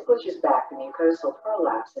 This pushes back the mucosal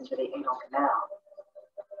prolapse into the anal canal.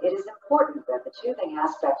 It is important that the tubing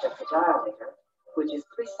aspect of the dilator, which is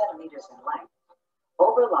 3 centimeters in length,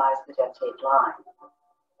 overlies the dentate line.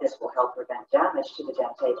 This will help prevent damage to the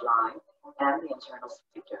dentate line and the internal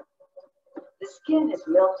sphincter. The skin is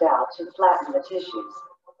milked out to flatten the tissues.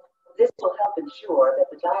 This will help ensure that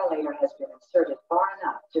the dilator has been inserted far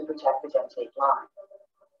enough to protect the dentate line.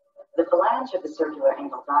 The phalange of the circular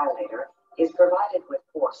anal dilator is provided with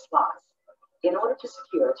 4 slots in order to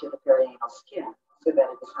secure to the perianal skin so that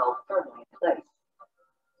it is held firmly in place.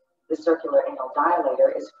 The circular anal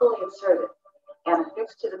dilator is fully inserted and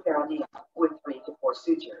affixed to the perineum with 3 to 4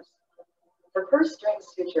 sutures. The purse string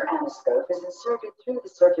suture anoscope is inserted through the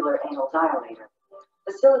circular anal dilator,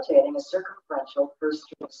 facilitating a circumferential purse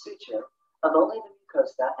string suture of only the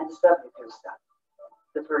mucosa and submucosa.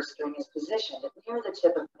 The purse string is positioned near the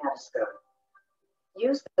tip of the anoscope.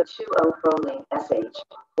 Use of 2,0-proline SH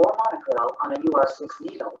or monochrome on a UR6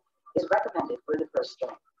 needle is recommended for the purse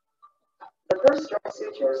string. The purse string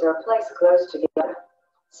sutures are placed close together,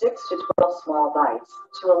 6 to 12 small bites,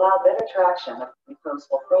 to allow better traction of the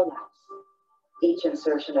mucosal prolapse. Each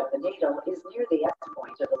insertion of the needle is near the end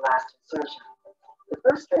point of the last insertion. The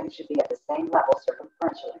purse string should be at the same level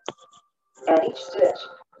circumferentially. At each stitch,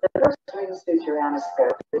 the purse string suture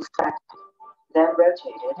anoscope is extracted, then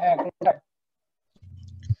rotated.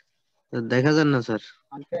 দেখা যান না sir.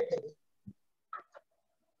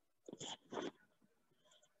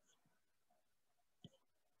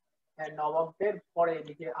 নবাবের পরে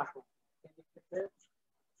এদিকে আসুন,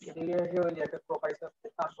 এদিকে এসে ওই যে একটা প্রোফাইল আছে,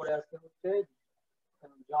 তারপরে আছে হচ্ছে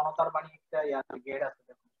জনতার বাণী একটা গেট আছে,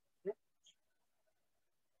 দেখো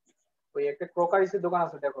ওই একটা ক্রোকারিসের দোকান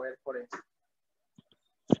আছে, দেখো এরপরে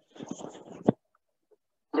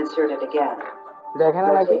Inserted again. দেখেন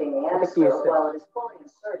নাকি এটা কি হচ্ছে? While it is fully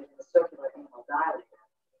inserted in the circular anal dilator,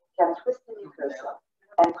 can twist the mucosa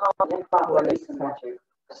and cause improper asymmetric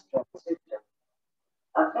string suture.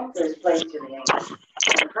 A finger is placed in the anus,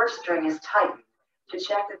 and the purse string is tightened to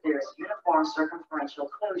check that there is uniform circumferential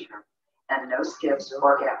closure and no skips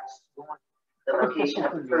or gaps. The location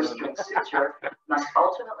of the purse string suture must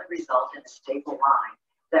ultimately result in a staple line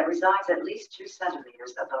that resides at least 2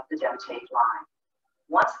 centimeters above the dentate line.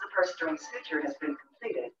 Once the purse string suture has been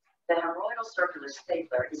completed, the hemorrhoidal circular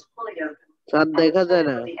stapler is fully open and inserted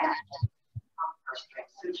with the end of the purse string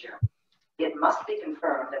suture. It must be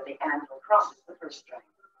confirmed that the anvil crosses the purse string.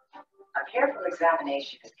 A careful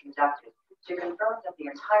examination is conducted to confirm that the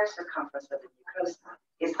entire circumference of the mucosa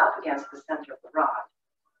is up against the center of the rod.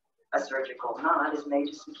 A surgical knot is made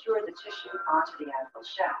to secure the tissue onto the anvil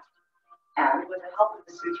shaft, and with the help of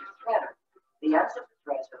the suture threader, the ends of the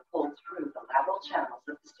threads are pulled through the lateral channels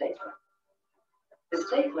of the stapler. The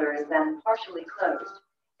stapler is then partially closed,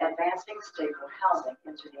 advancing the stapler housing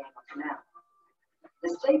into the anal canal.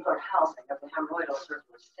 The stapler housing of the hemorrhoidal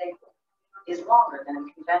circular stapler is longer than in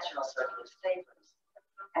conventional circular staplers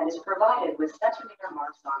and is provided with centimeter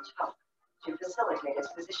marks on top to facilitate its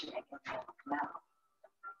positioning in the anal canal.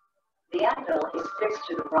 The anvil is fixed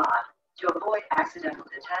to the rod to avoid accidental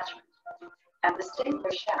detachment, and the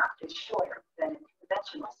stapler shaft is shorter than in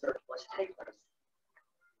conventional circular staplers.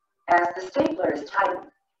 As the stapler is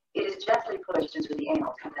tightened, it is gently pushed into the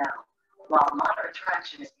anal canal, while moderate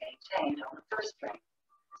traction is maintained on the purse string,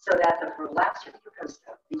 so that the prolapsed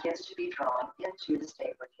mucosa begins to be drawn into the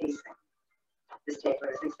stapler casing. The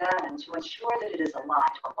stapler is examined to ensure that it is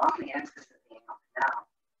aligned along the axis of the anal canal.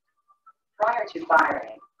 Prior to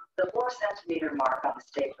firing, the 4-centimeter mark on the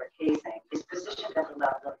stapler casing is positioned at the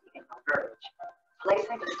level of the anal verge,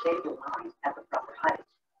 placing the stapler line at the proper height.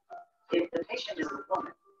 If the patient is a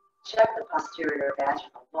woman, check the posterior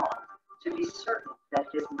vaginal wall to be certain that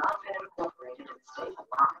it has not been incorporated in the staple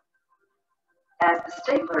line. As the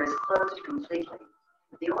stapler is closed completely,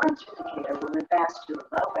 the orange indicator will advance to the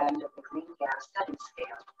low end of the green gap setting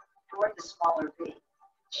scale toward the smaller V,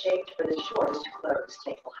 shaped for the shortest closed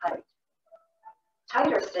staple height.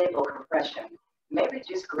 Tighter staple compression may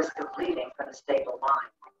reduce the risk of bleeding from the staple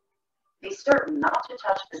line. Be certain not to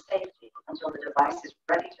touch the safety until the device is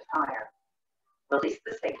ready to fire. Release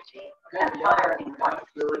the safety and fire in one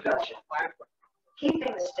fluid motion.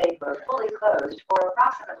 Keeping the stapler fully closed for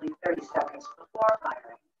approximately 30 seconds before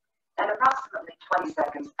firing and approximately 20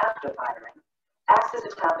 seconds after firing acts as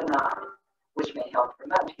a tamponade, which may help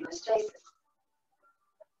promote hemostasis.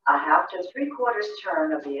 A half to 3/4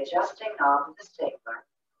 turn of the adjusting knob of the stapler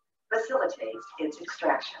facilitates its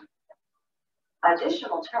extraction.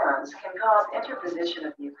 Additional turns can cause interposition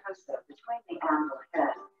of mucosa between the anvil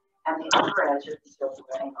head and the upper edge of the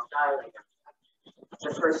circular anal dilator.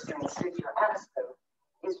 The purse string suture anoscope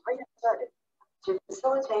is reinserted to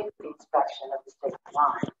facilitate the inspection of the staple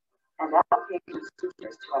line and application of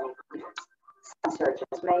sutures to any bleeders. Some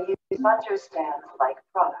surgeons may use Bungerspan-like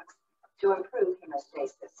products to improve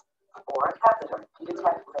hemostasis, or a catheter to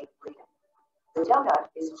detect late bleeding. The donut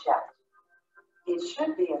is checked. It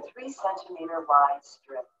should be a 3-centimeter wide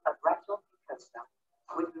strip of rectal mucosa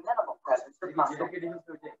with minimal presence of muscle.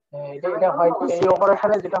 এটা হয় কি এই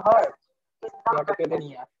অপারেশনে যেটা হয় এটা কেটে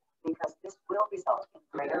নিয়ে আসে because this will result in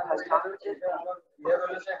greater postoperative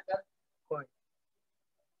pain.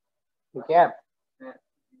 Okay.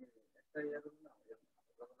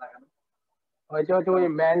 ওই যে ওই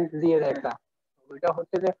ব্যান্ড দিয়ে দেয় একটা ওইটা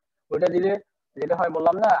হচ্ছে যে ওইটা দিলে যেটা হয়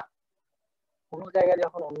বললাম না, কোনো জায়গায়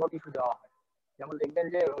যখন অন্য টিস্যু দেওয়া হয়, যেমন দেখবেন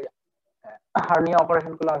যে ওই হার্নিয়া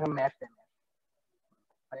অপারেশন গুলো আগে ম্যাশ দেয়,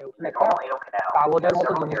 মানে ওখানে একটা কাগজের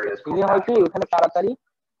মতো জিনিস দিলে হয় কি ওখানে তাড়াতাড়ি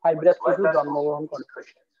ফাইব্রাস টিস্যু জন্মগ্রহণ করে।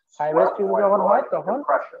 ফাইব্রাস টিস্যু যখন হয় তখন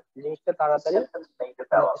জিনিসটা তাড়াতাড়ি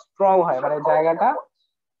স্ট্রং হয়, মানে জায়গাটা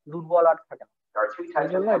দুর্বল আর থাকে না, সেই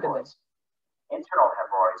জন্য এটা দেয়।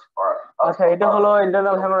 আচ্ছা, এটা হলো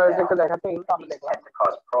ইন্টারনাল হেমোরয়েডস, একটা দেখাতে কিন্তু আমি দেখলাম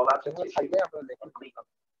থাকবে, আপনারা দেখুন।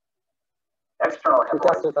 External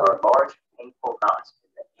hemorrhoids are large, painful knots in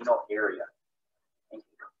the anal area